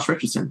that's Josh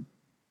Richardson.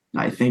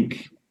 I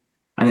think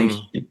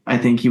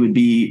he would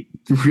be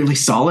really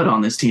solid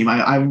on this team.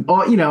 I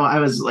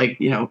was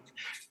like,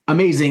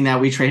 amazing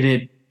that we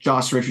traded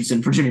Josh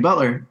Richardson for Jimmy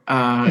Butler.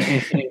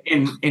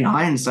 In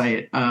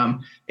hindsight,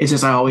 it's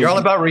just You're all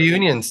about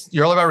reunions.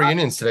 You're all about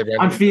reunions today,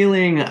 Brandon.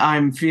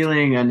 I'm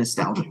feeling a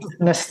nostalgic.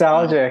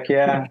 Nostalgic,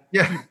 yeah.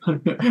 Yeah.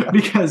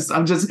 Because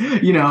I'm just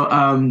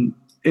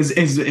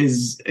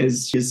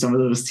is some of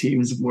those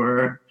teams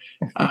were.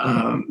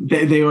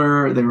 They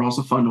were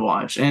also fun to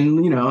watch,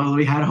 and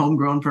we had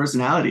homegrown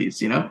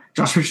personalities.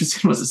 Josh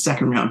Richardson was a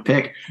second round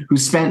pick who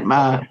spent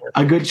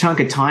a good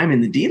chunk of time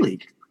in the D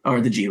League or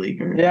the G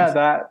League.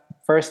 That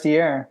first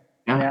year.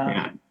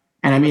 Yeah.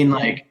 And I mean,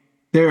 like,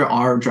 there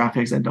are draft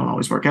picks that don't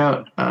always work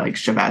out, like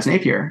Shabazz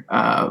Napier.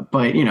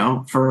 But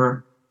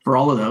for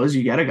all of those,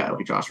 you get a guy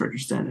like Josh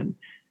Richardson, and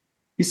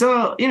you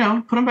still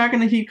put him back in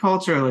the Heat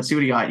culture. Let's see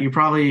what he got. You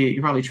probably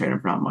trade him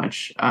for not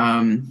much.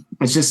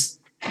 It's just.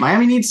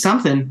 Miami needs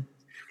something.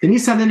 They need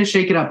something to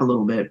shake it up a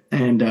little bit.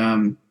 And,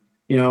 I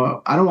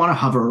don't want to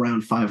hover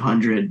around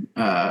 500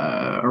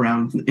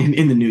 around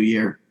in the new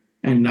year.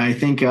 And I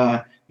think,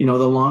 the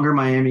longer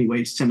Miami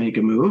waits to make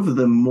a move,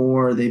 the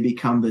more they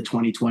become the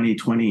 2020,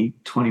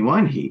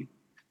 2021 Heat.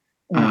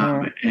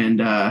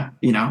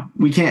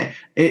 We can't.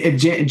 If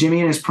Jimmy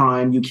in his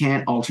prime, you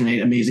can't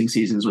alternate amazing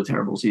seasons with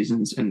terrible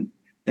seasons, and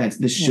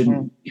this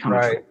shouldn't become a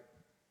trend.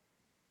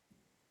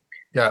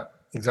 Yeah,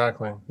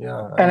 exactly.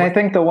 Yeah. And I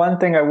think the one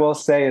thing I will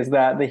say is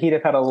that the Heat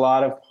have had a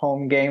lot of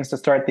home games to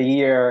start the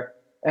year,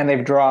 and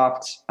they've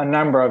dropped a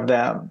number of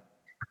them.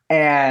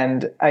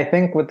 And I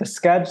think with the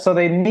schedule, so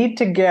they need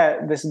to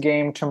get this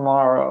game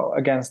tomorrow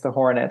against the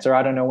Hornets, or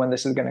I don't know when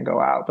this is going to go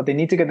out, but they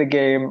need to get the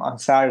game on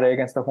Saturday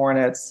against the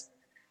Hornets,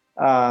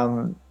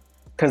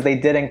 because they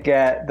didn't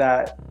get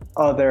that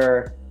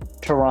other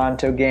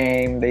Toronto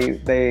game.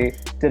 They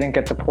didn't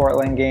get the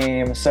Portland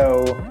game.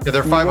 So yeah,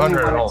 they're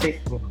 500 at home.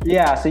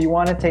 So you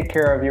want to take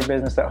care of your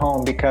business at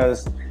home,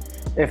 because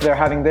if they're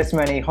having this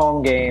many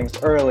home games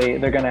early,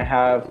 they're going to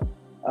have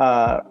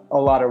a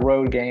lot of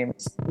road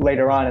games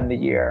later on in the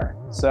year.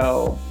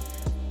 So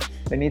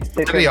they need to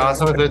take. It'd be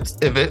awesome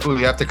if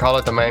we have to call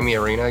it the Miami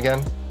Arena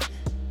again.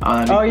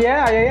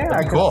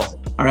 Yeah. Cool.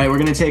 All right, we're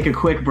going to take a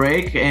quick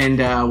break, and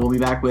we'll be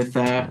back with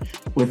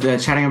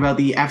chatting about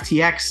the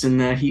FTX and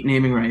the Heat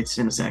naming rights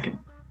in a second.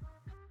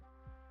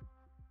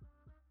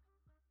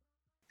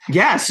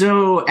 Yeah,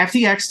 so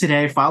FTX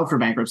today filed for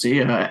bankruptcy.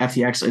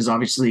 FTX is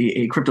obviously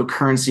a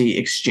cryptocurrency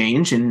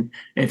exchange, and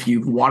if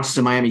you've watched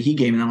the Miami Heat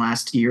game in the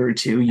last year or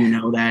two, you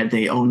know that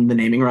they own the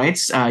naming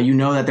rights. You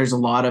know that there's a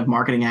lot of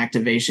marketing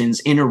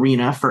activations in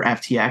arena for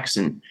FTX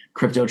and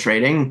crypto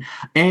trading,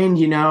 and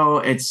you know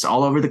it's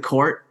all over the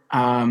court.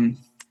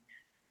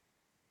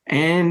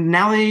 And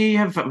now they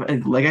have,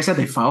 like I said,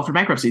 they filed for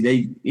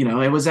bankruptcy.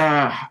 It was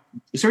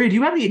sorry, do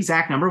you have the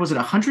exact number? Was it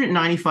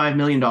 $195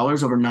 million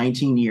over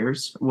 19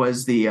 years?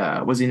 Was the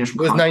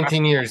initial? It was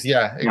 19 years.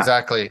 Yeah,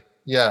 exactly.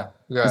 Yeah.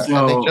 So,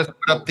 and they just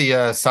put up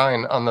the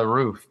sign on the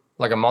roof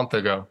like a month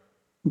ago.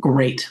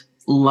 Great,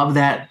 love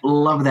that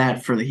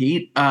for the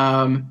Heat.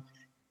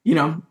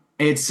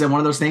 It's one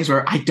of those things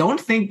where I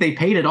don't think they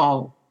paid it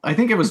all. I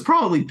think it was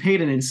probably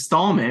paid in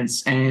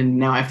installments, and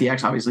now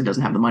FTX obviously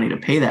doesn't have the money to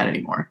pay that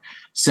anymore.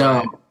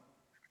 So,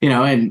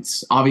 and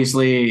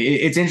obviously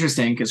it's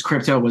interesting because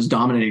crypto was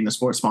dominating the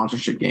sports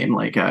sponsorship game,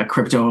 like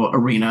Crypto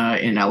Arena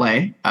in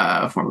LA,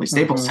 formerly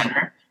Staples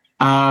Center.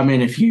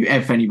 And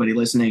if anybody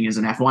listening is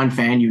an F1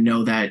 fan, you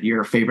know that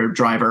your favorite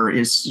driver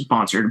is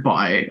sponsored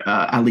by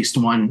at least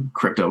one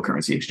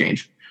cryptocurrency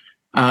exchange.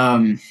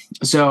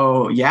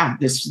 So yeah,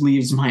 this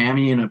leaves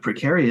Miami in a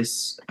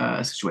precarious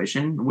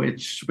situation,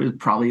 which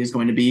probably is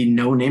going to be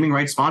no naming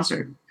rights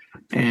sponsor.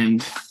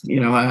 And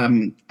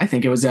I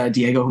think it was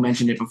Diego who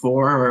mentioned it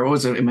before, or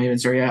was it might have been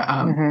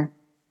Surya.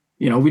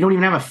 We don't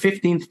even have a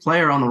 15th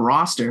player on the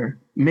roster.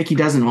 Mickey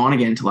doesn't want to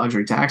get into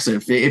luxury tax.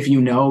 If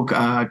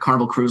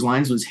Carnival Cruise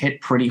Lines was hit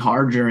pretty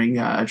hard during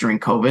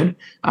COVID,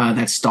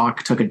 that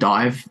stock took a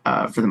dive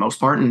for the most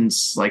part, and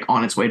it's like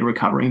on its way to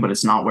recovering, but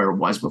it's not where it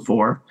was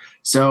before.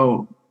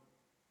 So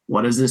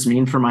what does this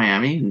mean for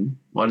Miami, and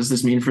what does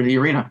this mean for the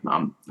arena?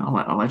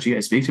 I'll let you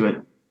guys speak to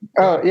it.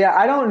 Oh yeah,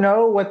 I don't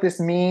know what this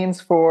means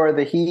for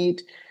the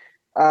Heat.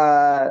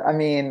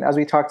 As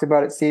we talked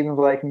about, it seems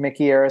like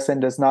Mickey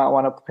Arison does not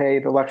want to pay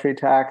the luxury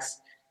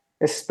tax,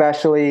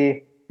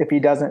 especially if he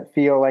doesn't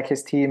feel like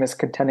his team is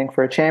contending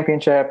for a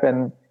championship.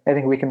 And I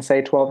think we can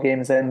say 12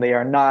 games in, they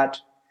are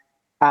not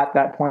at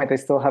that point. They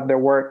still have their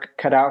work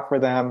cut out for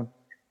them.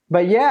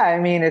 But yeah,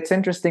 it's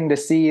interesting to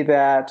see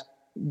that,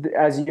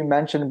 as you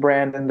mentioned,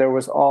 Brandon, there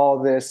was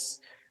all this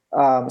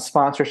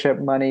sponsorship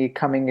money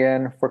coming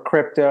in for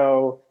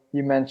crypto.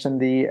 You mentioned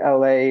the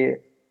LA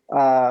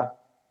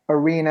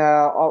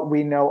arena.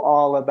 We know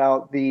all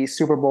about the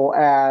Super Bowl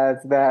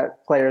ads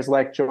that players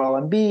like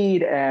Joel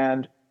Embiid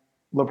and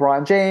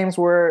LeBron James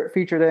were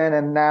featured in,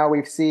 and now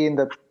we've seen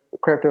that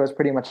crypto has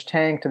pretty much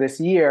tanked this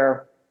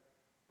year.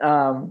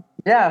 So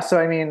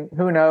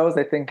who knows?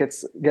 I think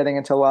it's getting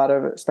into a lot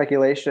of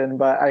speculation,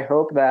 but I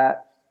hope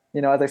that,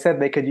 as I said,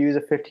 they could use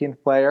a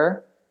 15th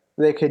player.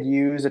 They could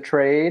use a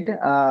trade.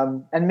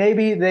 And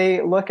maybe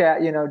they look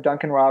at,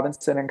 Duncan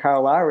Robinson and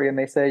Kyle Lowry, and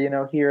they say,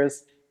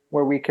 here's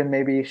where we can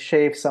maybe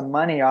shave some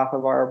money off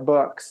of our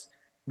books,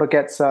 but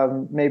get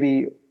some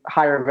maybe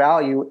higher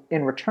value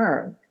in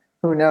return.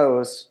 Who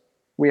knows?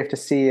 We have to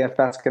see if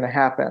that's going to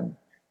happen.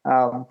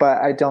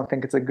 But I don't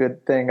think it's a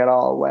good thing at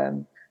all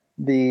when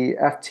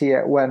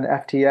FTX,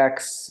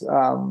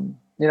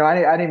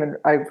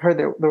 I've heard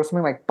that there was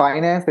something like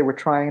Binance. They were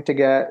trying to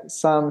get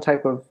some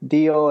type of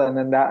deal, and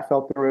then that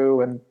fell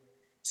through and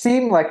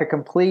seemed like a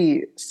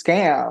complete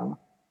scam.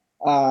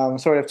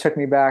 Sort of took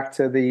me back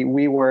to the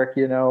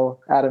WeWork,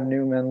 Adam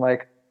Newman,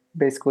 like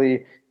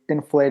basically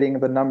inflating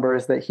the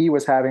numbers that he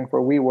was having for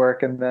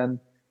WeWork, and then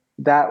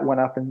that went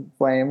up in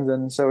flames.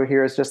 And so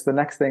here's just the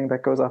next thing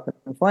that goes up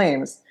in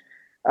flames.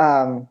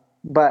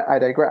 But I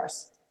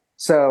digress.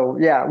 So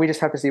yeah, we just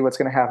have to see what's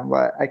going to happen,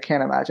 but I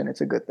can't imagine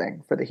it's a good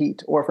thing for the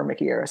Heat or for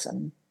Mickey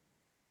Arison.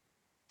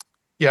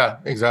 Yeah,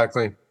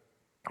 exactly.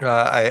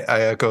 I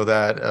echo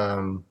that.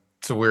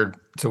 It's a weird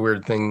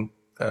thing.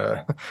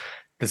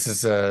 This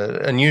is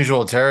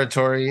unusual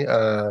territory.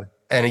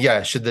 And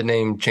yeah, should the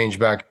name change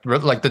back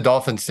like the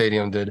Dolphin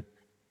Stadium did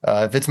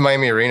If it's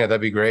Miami Arena,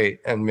 that'd be great,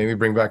 and maybe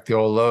bring back the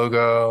old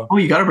logo. Oh,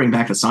 you got to bring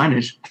back the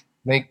signage.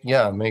 Make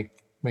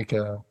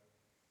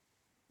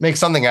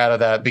something out of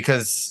that,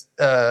 because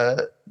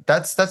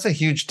that's a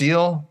huge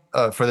deal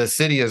for the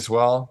city as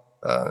well,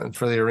 and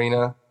for the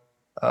arena.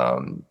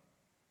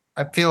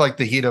 I feel like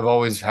the Heat have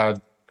always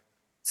had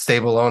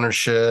stable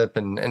ownership,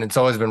 and it's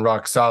always been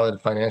rock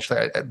solid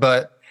financially.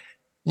 But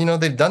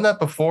they've done that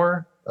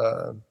before.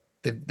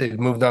 They've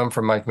moved on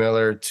from Mike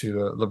Miller to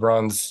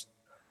LeBron's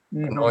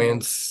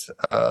annoyance.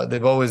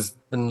 They've always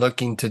been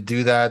looking to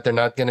do that. They're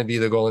not going to be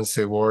the Golden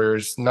State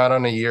Warriors, not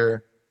on a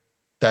year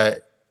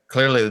that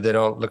clearly they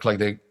don't look like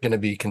they're going to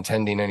be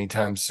contending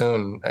anytime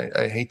soon.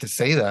 I hate to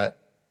say that,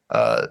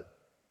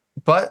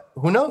 but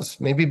who knows?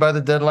 Maybe by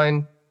the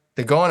deadline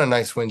they go on a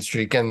nice win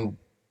streak, and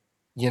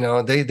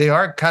they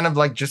are kind of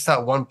like just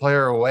that one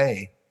player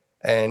away.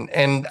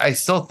 And I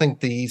still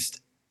think the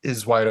East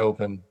is wide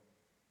open,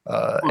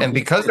 and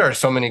because there are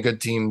so many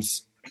good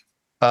teams,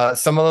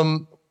 some of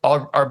them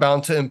are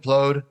bound to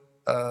implode.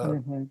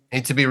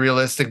 Hate to be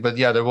realistic, but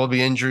yeah, there will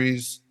be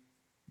injuries.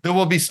 There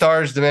will be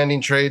stars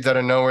demanding trades out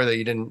of nowhere that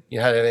you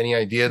had any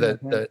idea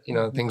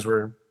that things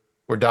were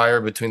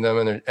dire between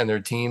them and their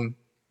team.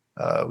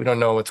 We don't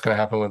know what's going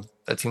to happen with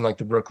a team like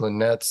the Brooklyn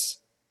Nets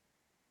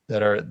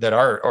that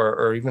are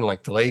or even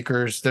like the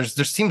Lakers.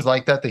 There's teams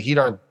like that. The Heat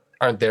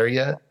aren't there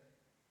yet,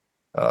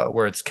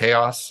 where it's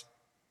chaos,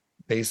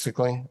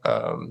 basically.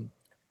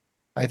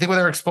 I think with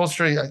our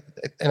exposure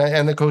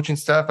and the coaching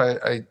staff,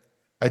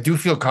 I do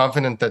feel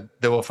confident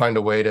that they will find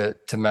a way to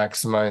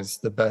maximize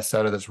the best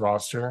out of this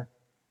roster.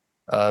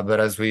 But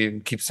as we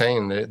keep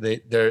saying,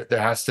 there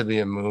has to be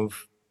a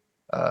move.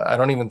 I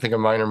don't even think a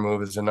minor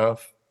move is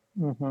enough.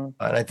 And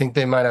I think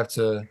they might have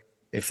to,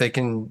 if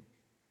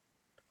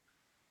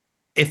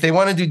they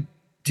want to do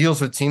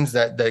deals with teams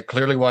that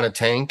clearly want to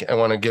tank and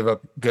want to give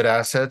up good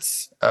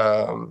assets,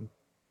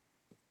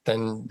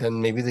 then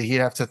maybe the Heat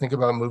have to think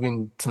about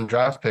moving some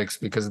draft picks,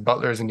 because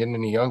Butler isn't getting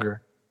any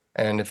younger.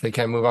 And if they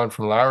can't move on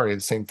from Lowry,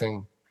 the same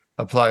thing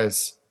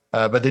applies.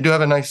 But they do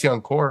have a nice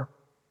young core.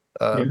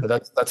 But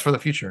that's for the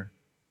future.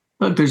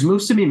 Look, there's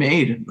moves to be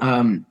made.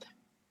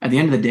 At the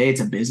end of the day,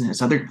 it's a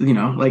business.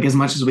 Like as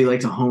much as we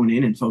like to hone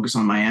in and focus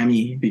on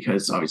Miami,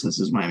 because obviously this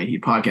is Miami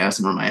Heat podcast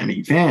and we're Miami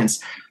Heat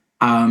fans,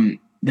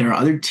 there are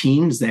other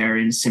teams there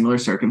in similar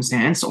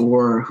circumstance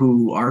or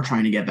who are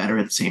trying to get better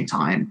at the same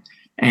time.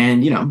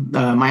 And,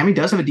 Miami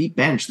does have a deep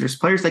bench. There's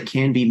players that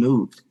can be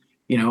moved.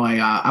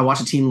 I watch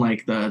a team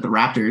like the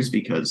Raptors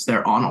because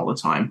they're on all the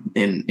time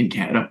in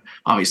Canada,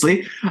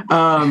 obviously.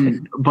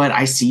 But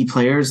I see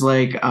players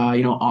like,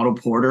 Otto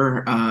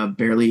Porter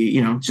barely,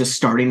 just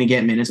starting to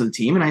get minutes of the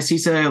team. And I see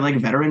like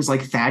veterans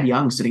like Thad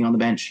Young sitting on the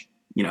bench,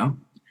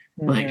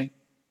 like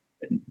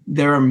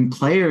there are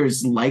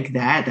players like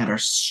that are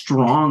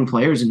strong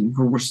players and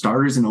who were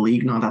starters in the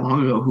league not that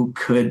long ago who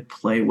could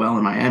play well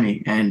in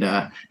Miami. And,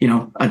 a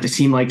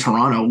team like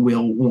Toronto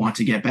will want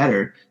to get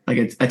better.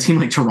 Like a team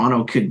like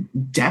Toronto could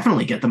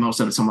definitely get the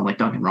most out of someone like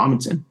Duncan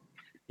Robinson.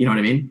 You know what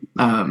I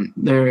mean?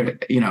 They're,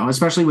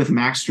 especially with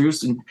Max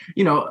Strus, and,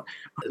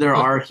 there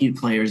are Heat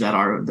players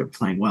they're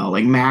playing well.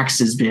 Like Max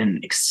has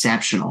been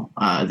exceptional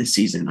this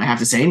season, I have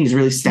to say. And he's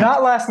really stepped.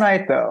 Not last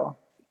night though.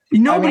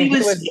 No, but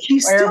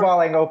he's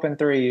airballing open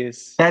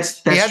threes.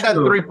 That's he had that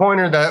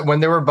 3-pointer that when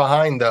they were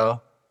behind,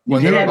 though.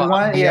 When they were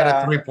behind, he had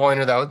a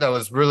 3-pointer that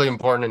was really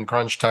important in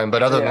crunch time.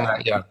 But other than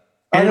that, yeah.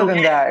 Other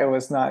than that, it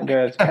was not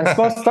good. And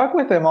Spo stuck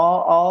with him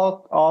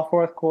all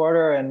fourth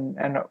quarter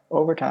and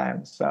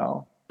overtime.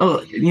 So. Oh,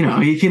 he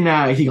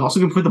also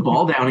can put the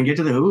ball down and get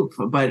to the hoop,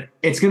 but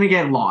it's going to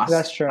get lost.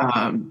 That's true.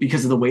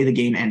 Because of the way the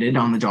game ended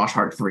on the Josh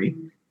Hart 3.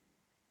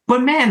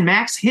 But man,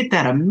 Max hit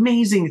that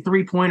amazing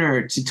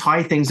 3-pointer to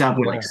tie things up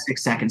with like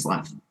 6 seconds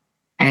left.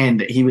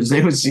 And he was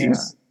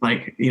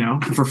like,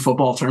 for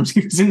football terms,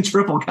 he was in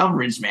triple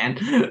coverage, man.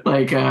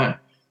 That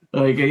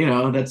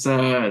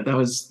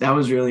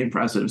was really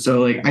impressive.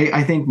 So like,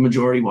 I think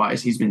majority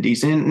wise, he's been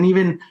decent. And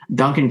even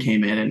Duncan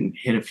came in and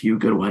hit a few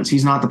good ones.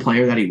 He's not the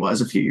player that he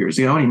was a few years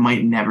ago, and he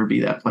might never be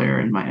that player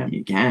in Miami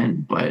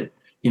again. But,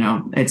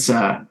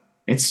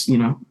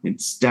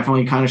 it's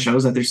definitely kind of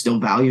shows that there's still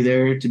value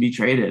there to be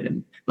traded.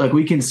 And look,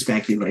 we can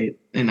speculate,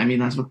 and I mean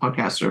that's what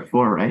podcasts are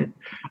for, right?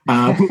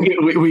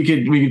 We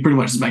could pretty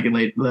much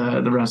speculate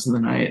the rest of the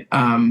night.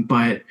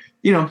 But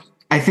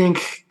I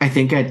think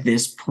at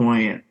this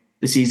point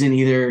the season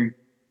either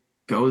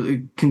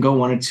can go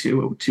one of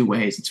two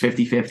ways. It's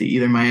 50-50.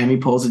 Either Miami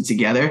pulls it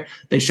together,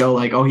 they show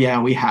like, oh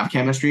yeah, we have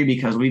chemistry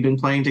because we've been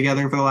playing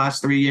together for the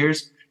last 3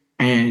 years.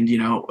 And,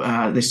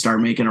 they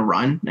start making a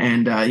run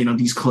and,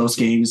 these close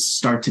games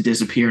start to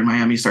disappear and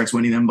Miami starts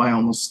winning them by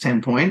almost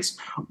 10 points,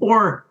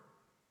 or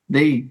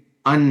they,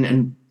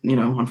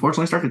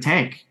 unfortunately start to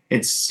tank.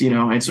 It's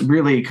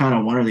really kind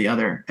of one or the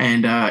other.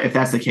 And if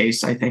that's the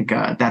case, I think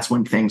that's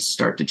when things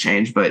start to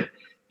change. But,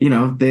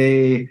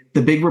 the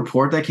big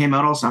report that came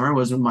out all summer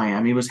was when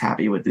Miami was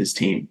happy with this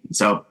team.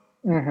 So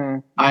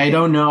I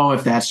don't know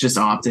if that's just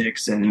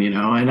optics, and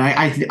and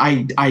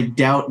I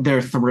doubt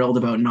they're thrilled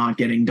about not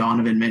getting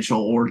Donovan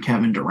Mitchell or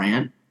Kevin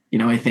Durant.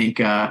 I think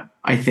a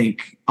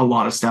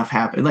lot of stuff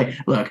happened. Like,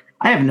 look,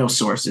 I have no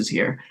sources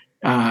here.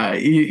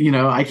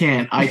 I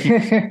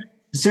can't.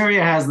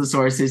 Surya has the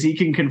sources; he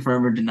can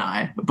confirm or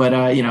deny. But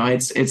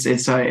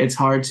it's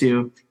hard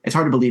to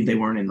believe they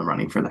weren't in the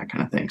running for that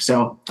kind of thing.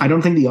 So I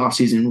don't think the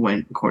offseason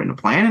went according to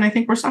plan, and I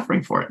think we're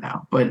suffering for it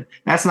now. But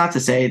that's not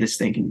to say this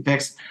thing can be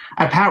fixed.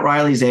 At Pat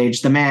Riley's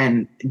age, the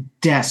man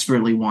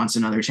desperately wants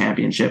another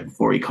championship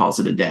before he calls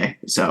it a day.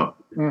 So.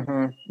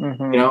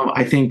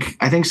 I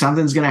think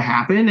something's going to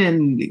happen,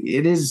 and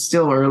it is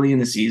still early in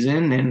the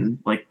season, and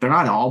like they're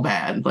not all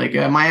bad. Like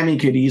Miami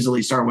could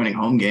easily start winning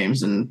home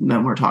games, and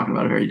then we're talking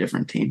about a very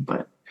different team.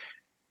 But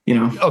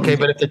okay,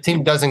 but if the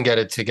team doesn't get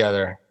it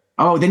together,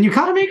 then you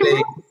gotta make a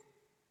move.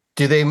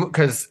 Do they?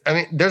 Because I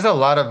mean, there's a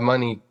lot of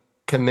money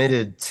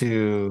committed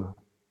to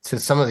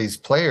some of these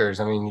players.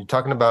 I mean, you're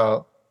talking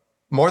about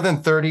more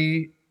than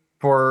 30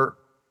 for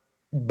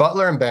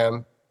Butler and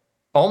Bam.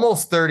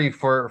 Almost 30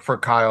 for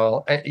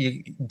Kyle.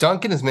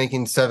 Duncan is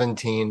making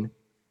 17.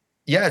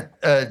 Yeah,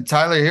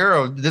 Tyler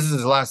Hero, this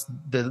is the last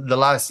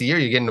year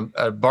you're getting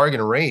a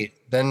bargain rate.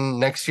 Then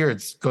next year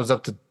it goes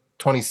up to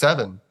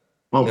 27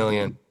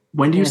 million.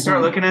 When do you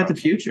start looking at the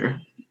future?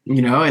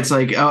 It's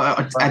like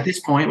at this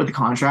point with the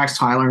contracts,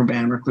 Tyler and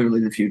Bam are clearly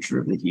the future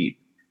of the Heat.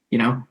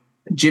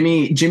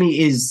 Jimmy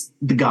is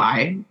the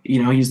guy.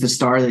 He's the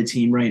star of the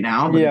team right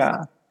now. But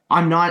yeah,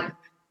 I'm not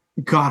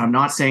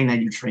saying that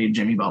you trade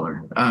Jimmy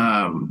Butler.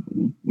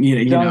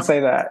 Don't say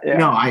that. Yeah.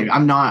 No,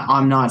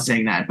 I'm not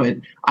saying that. But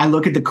I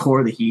look at the core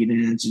of the Heat,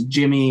 and it's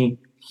Jimmy,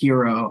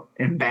 Hero,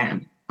 and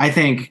Bam. I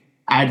think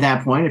at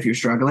that point, if you're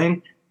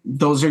struggling,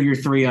 those are your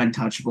three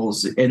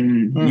untouchables,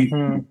 and you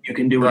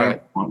can do whatever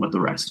you want with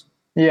the rest.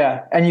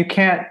 Yeah, and you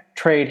can't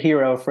trade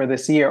Hero for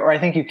this year, or I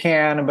think you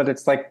can, but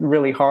it's like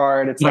really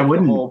hard. It's like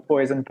the whole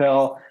poison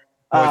pill.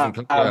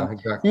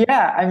 Exactly.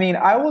 Yeah, I mean,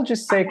 I will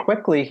just say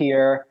quickly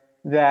here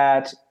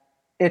that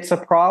it's a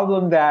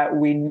problem that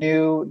we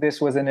knew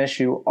this was an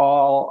issue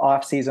all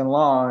off season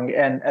long.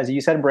 And as you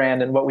said,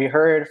 Brandon, what we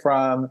heard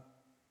from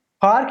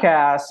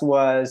podcasts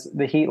was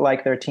the Heat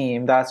like their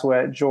team. That's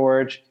what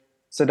George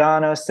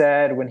Sedano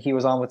said when he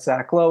was on with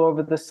Zach Lowe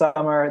over the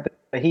summer.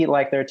 The Heat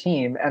like their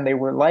team, and they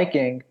were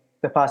liking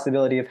the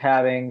possibility of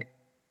having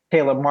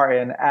Caleb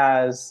Martin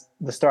as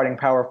the starting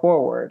power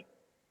forward.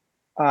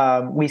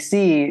 We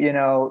see,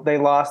 they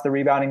lost the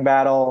rebounding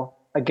battle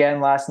again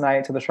last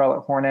night to the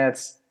Charlotte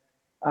Hornets.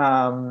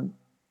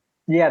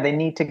 They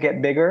need to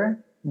get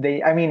bigger.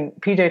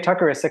 PJ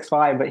Tucker is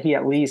 6'5", but he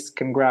at least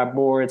can grab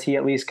boards. He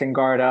at least can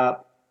guard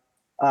up.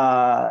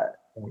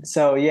 This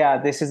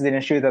is an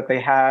issue that they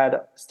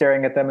had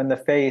staring at them in the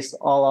face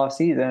all off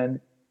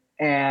season.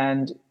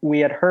 And we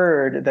had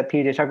heard that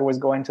PJ Tucker was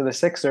going to the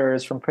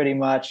Sixers from pretty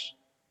much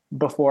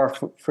before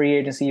free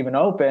agency even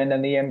opened,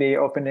 and the NBA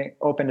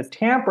opened a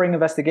tampering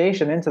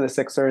investigation into the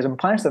Sixers and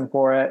punished them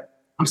for it.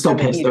 I'm still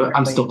pissed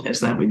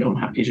that we don't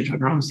have PJ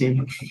Tucker on the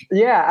team.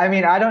 Yeah, I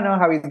mean, I don't know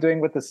how he's doing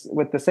with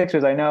the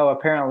Sixers. I know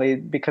apparently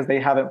because they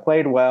haven't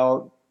played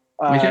well,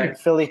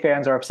 Philly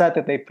fans are upset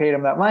that they paid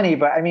him that money.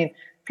 But I mean,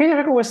 PJ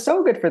Tucker was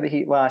so good for the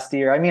Heat last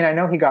year. I mean, I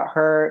know he got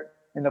hurt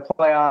in the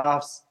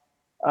playoffs,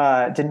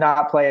 did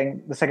not play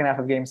in the second half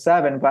of Game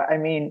 7. But I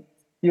mean,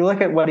 you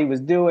look at what he was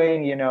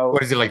doing.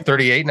 What is he, like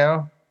 38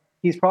 now?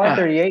 He's probably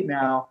 38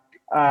 now.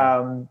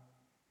 But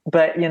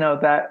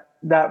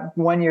that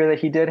 1 year that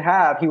he did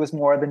have, he was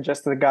more than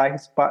just the guy who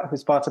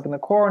spots up in the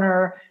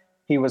corner.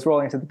 He was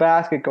rolling to the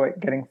basket,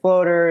 getting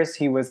floaters.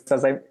 He was,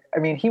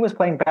 he was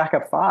playing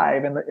backup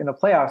 5 in the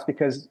playoffs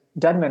because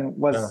Dedmon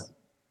was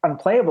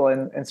unplayable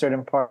in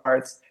certain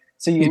parts.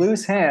 So you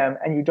lose him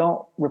and you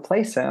don't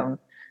replace him.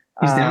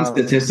 He's down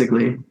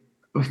statistically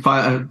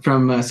from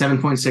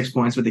 7.6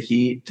 points with the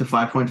Heat to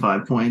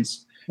 5.5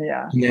 points.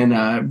 Yeah. And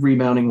then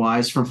rebounding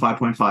wise from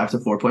 5.5 to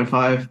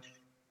 4.5.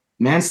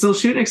 Man's still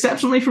shooting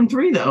exceptionally from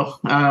 3 though.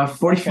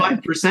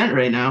 45%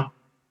 right now.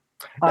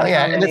 How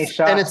many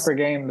shots per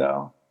game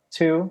though?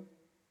 2?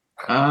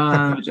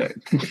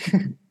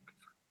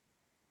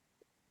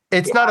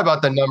 It's not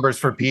about the numbers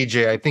for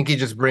PJ. I think he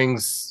just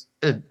brings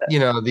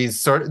these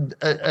sort of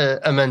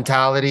a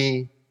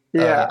mentality,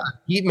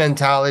 Heat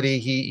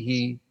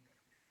mentality.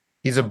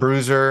 He's a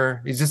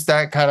bruiser. He's just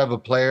that kind of a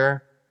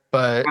player.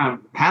 But I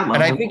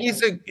think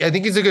he's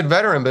a good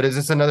veteran. But is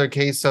this another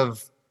case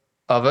of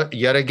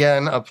yet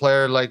again a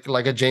player like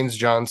a James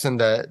Johnson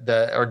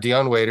that or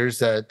Dion Waiters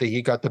that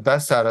he got the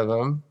best out of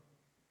him,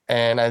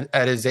 and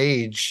at his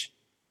age,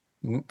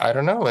 I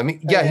don't know. I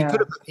mean,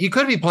 he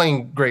could be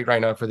playing great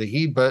right now for the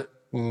Heat, but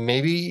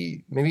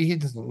maybe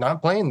he's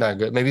not playing that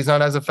good. Maybe he's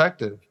not as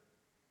effective.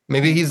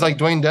 Maybe he's like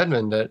Dwayne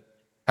Dedmon that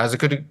has a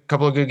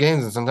couple of good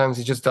games, and sometimes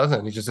he just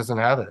doesn't. He just doesn't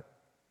have it.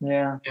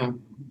 Yeah,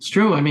 it's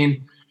true. I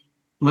mean,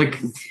 like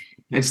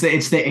it's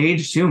the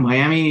age too.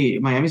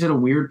 Miami's at a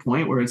weird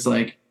point where it's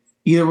like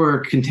either we're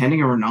contending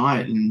or we're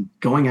not, and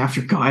going after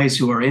guys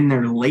who are in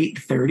their late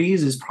 30s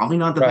is probably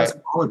not the best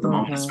call at the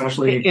moment,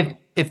 especially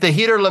if the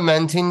Heat are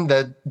lamenting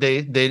that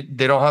they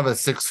don't have a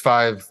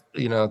 6'5",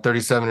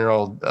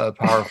 37-year-old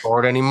power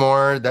forward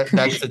anymore. That's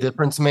the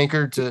difference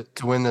maker to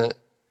win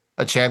a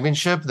a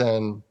championship,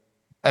 then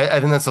I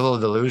think that's a little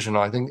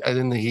delusional. I think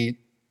the Heat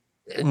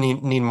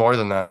need more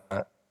than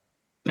that.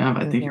 Yeah,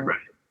 I think you're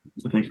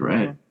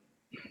right.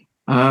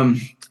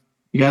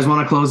 You guys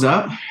want to close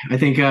up? I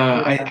think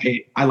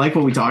I like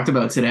what we talked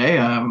about today.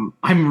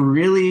 I'm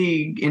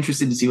really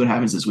interested to see what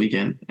happens this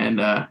weekend,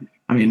 and I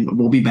mean,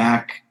 we'll be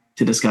back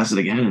to discuss it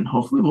again, and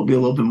hopefully we'll be a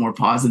little bit more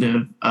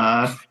positive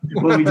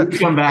when we do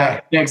come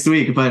back next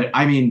week. But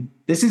I mean,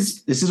 this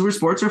is where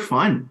sports are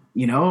fun,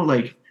 you know,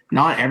 like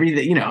not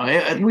everything, you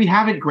know, we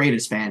have it great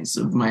as fans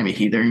of Miami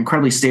Heat. They're an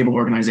incredibly stable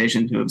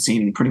organization who have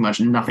seen pretty much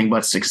nothing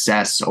but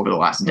success over the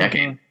last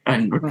decade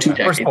and 2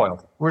 decades.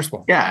 We're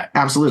spoiled. Yeah,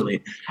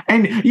 absolutely.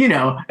 And, you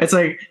know, it's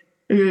like,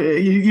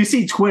 you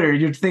see Twitter,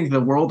 you'd think the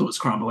world was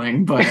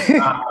crumbling, but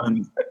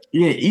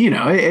you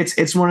know,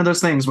 it's one of those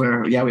things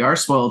where, yeah, we are a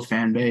spoiled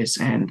fan base,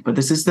 but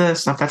this is the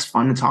stuff that's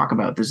fun to talk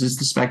about. This is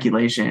the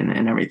speculation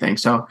and everything.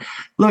 So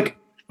look,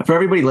 for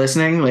everybody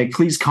listening, like,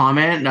 please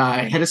comment,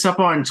 hit us up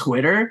on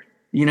Twitter.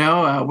 You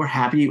know, we're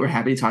happy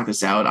to talk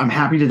this out. I'm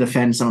happy to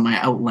defend some of my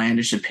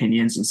outlandish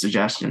opinions and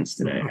suggestions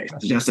today. I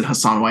suggested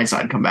Hassan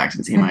Whiteside come back to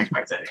the team. I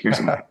expect to hear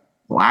some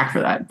black for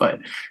that, but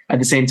at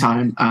the same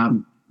time,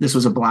 this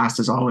was a blast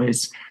as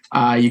always.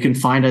 You can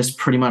find us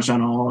pretty much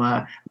on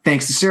all,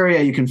 thanks to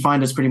Syria, you can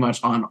find us pretty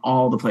much on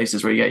all the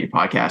places where you get your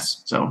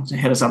podcasts. So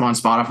hit us up on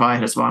Spotify,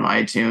 hit us up on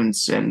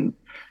iTunes,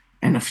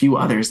 and a few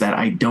others that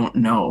I don't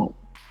know.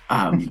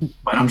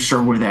 But I'm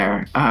sure we're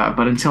there.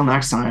 But until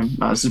next time,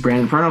 this is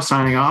Brandon Perno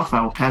signing off.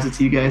 I will pass it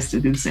to you guys to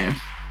do the same.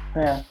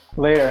 Yeah,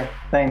 later.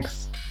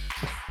 Thanks.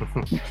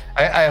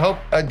 I hope,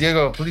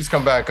 Diego, please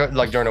come back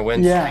like during a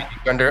win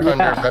streak, under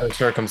better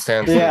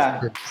circumstances.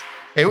 Yeah.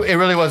 It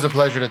really was a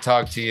pleasure to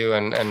talk to you,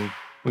 and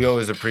we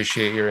always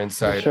appreciate your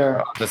insight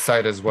on the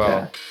site as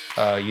well.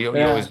 Yeah. You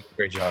always do a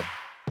great job.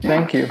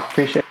 Thank you.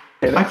 Appreciate it.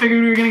 I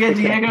figured we were going to get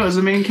Diego as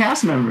a main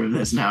cast member of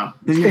this now.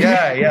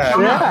 Yeah.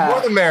 The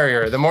more the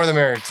merrier. The more the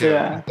merrier, too.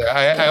 Yeah.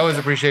 I always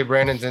appreciate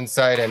Brandon's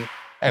insight.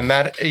 And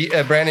Matt,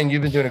 Brandon,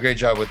 you've been doing a great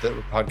job with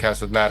the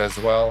podcast with Matt as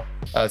well.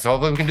 So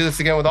hopefully we can do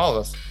this again with all of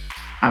us.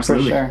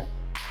 Absolutely. For sure.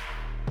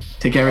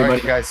 Take care,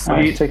 everybody. All right, guys. All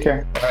right, take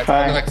care. All right, Bye.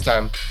 Until next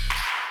time.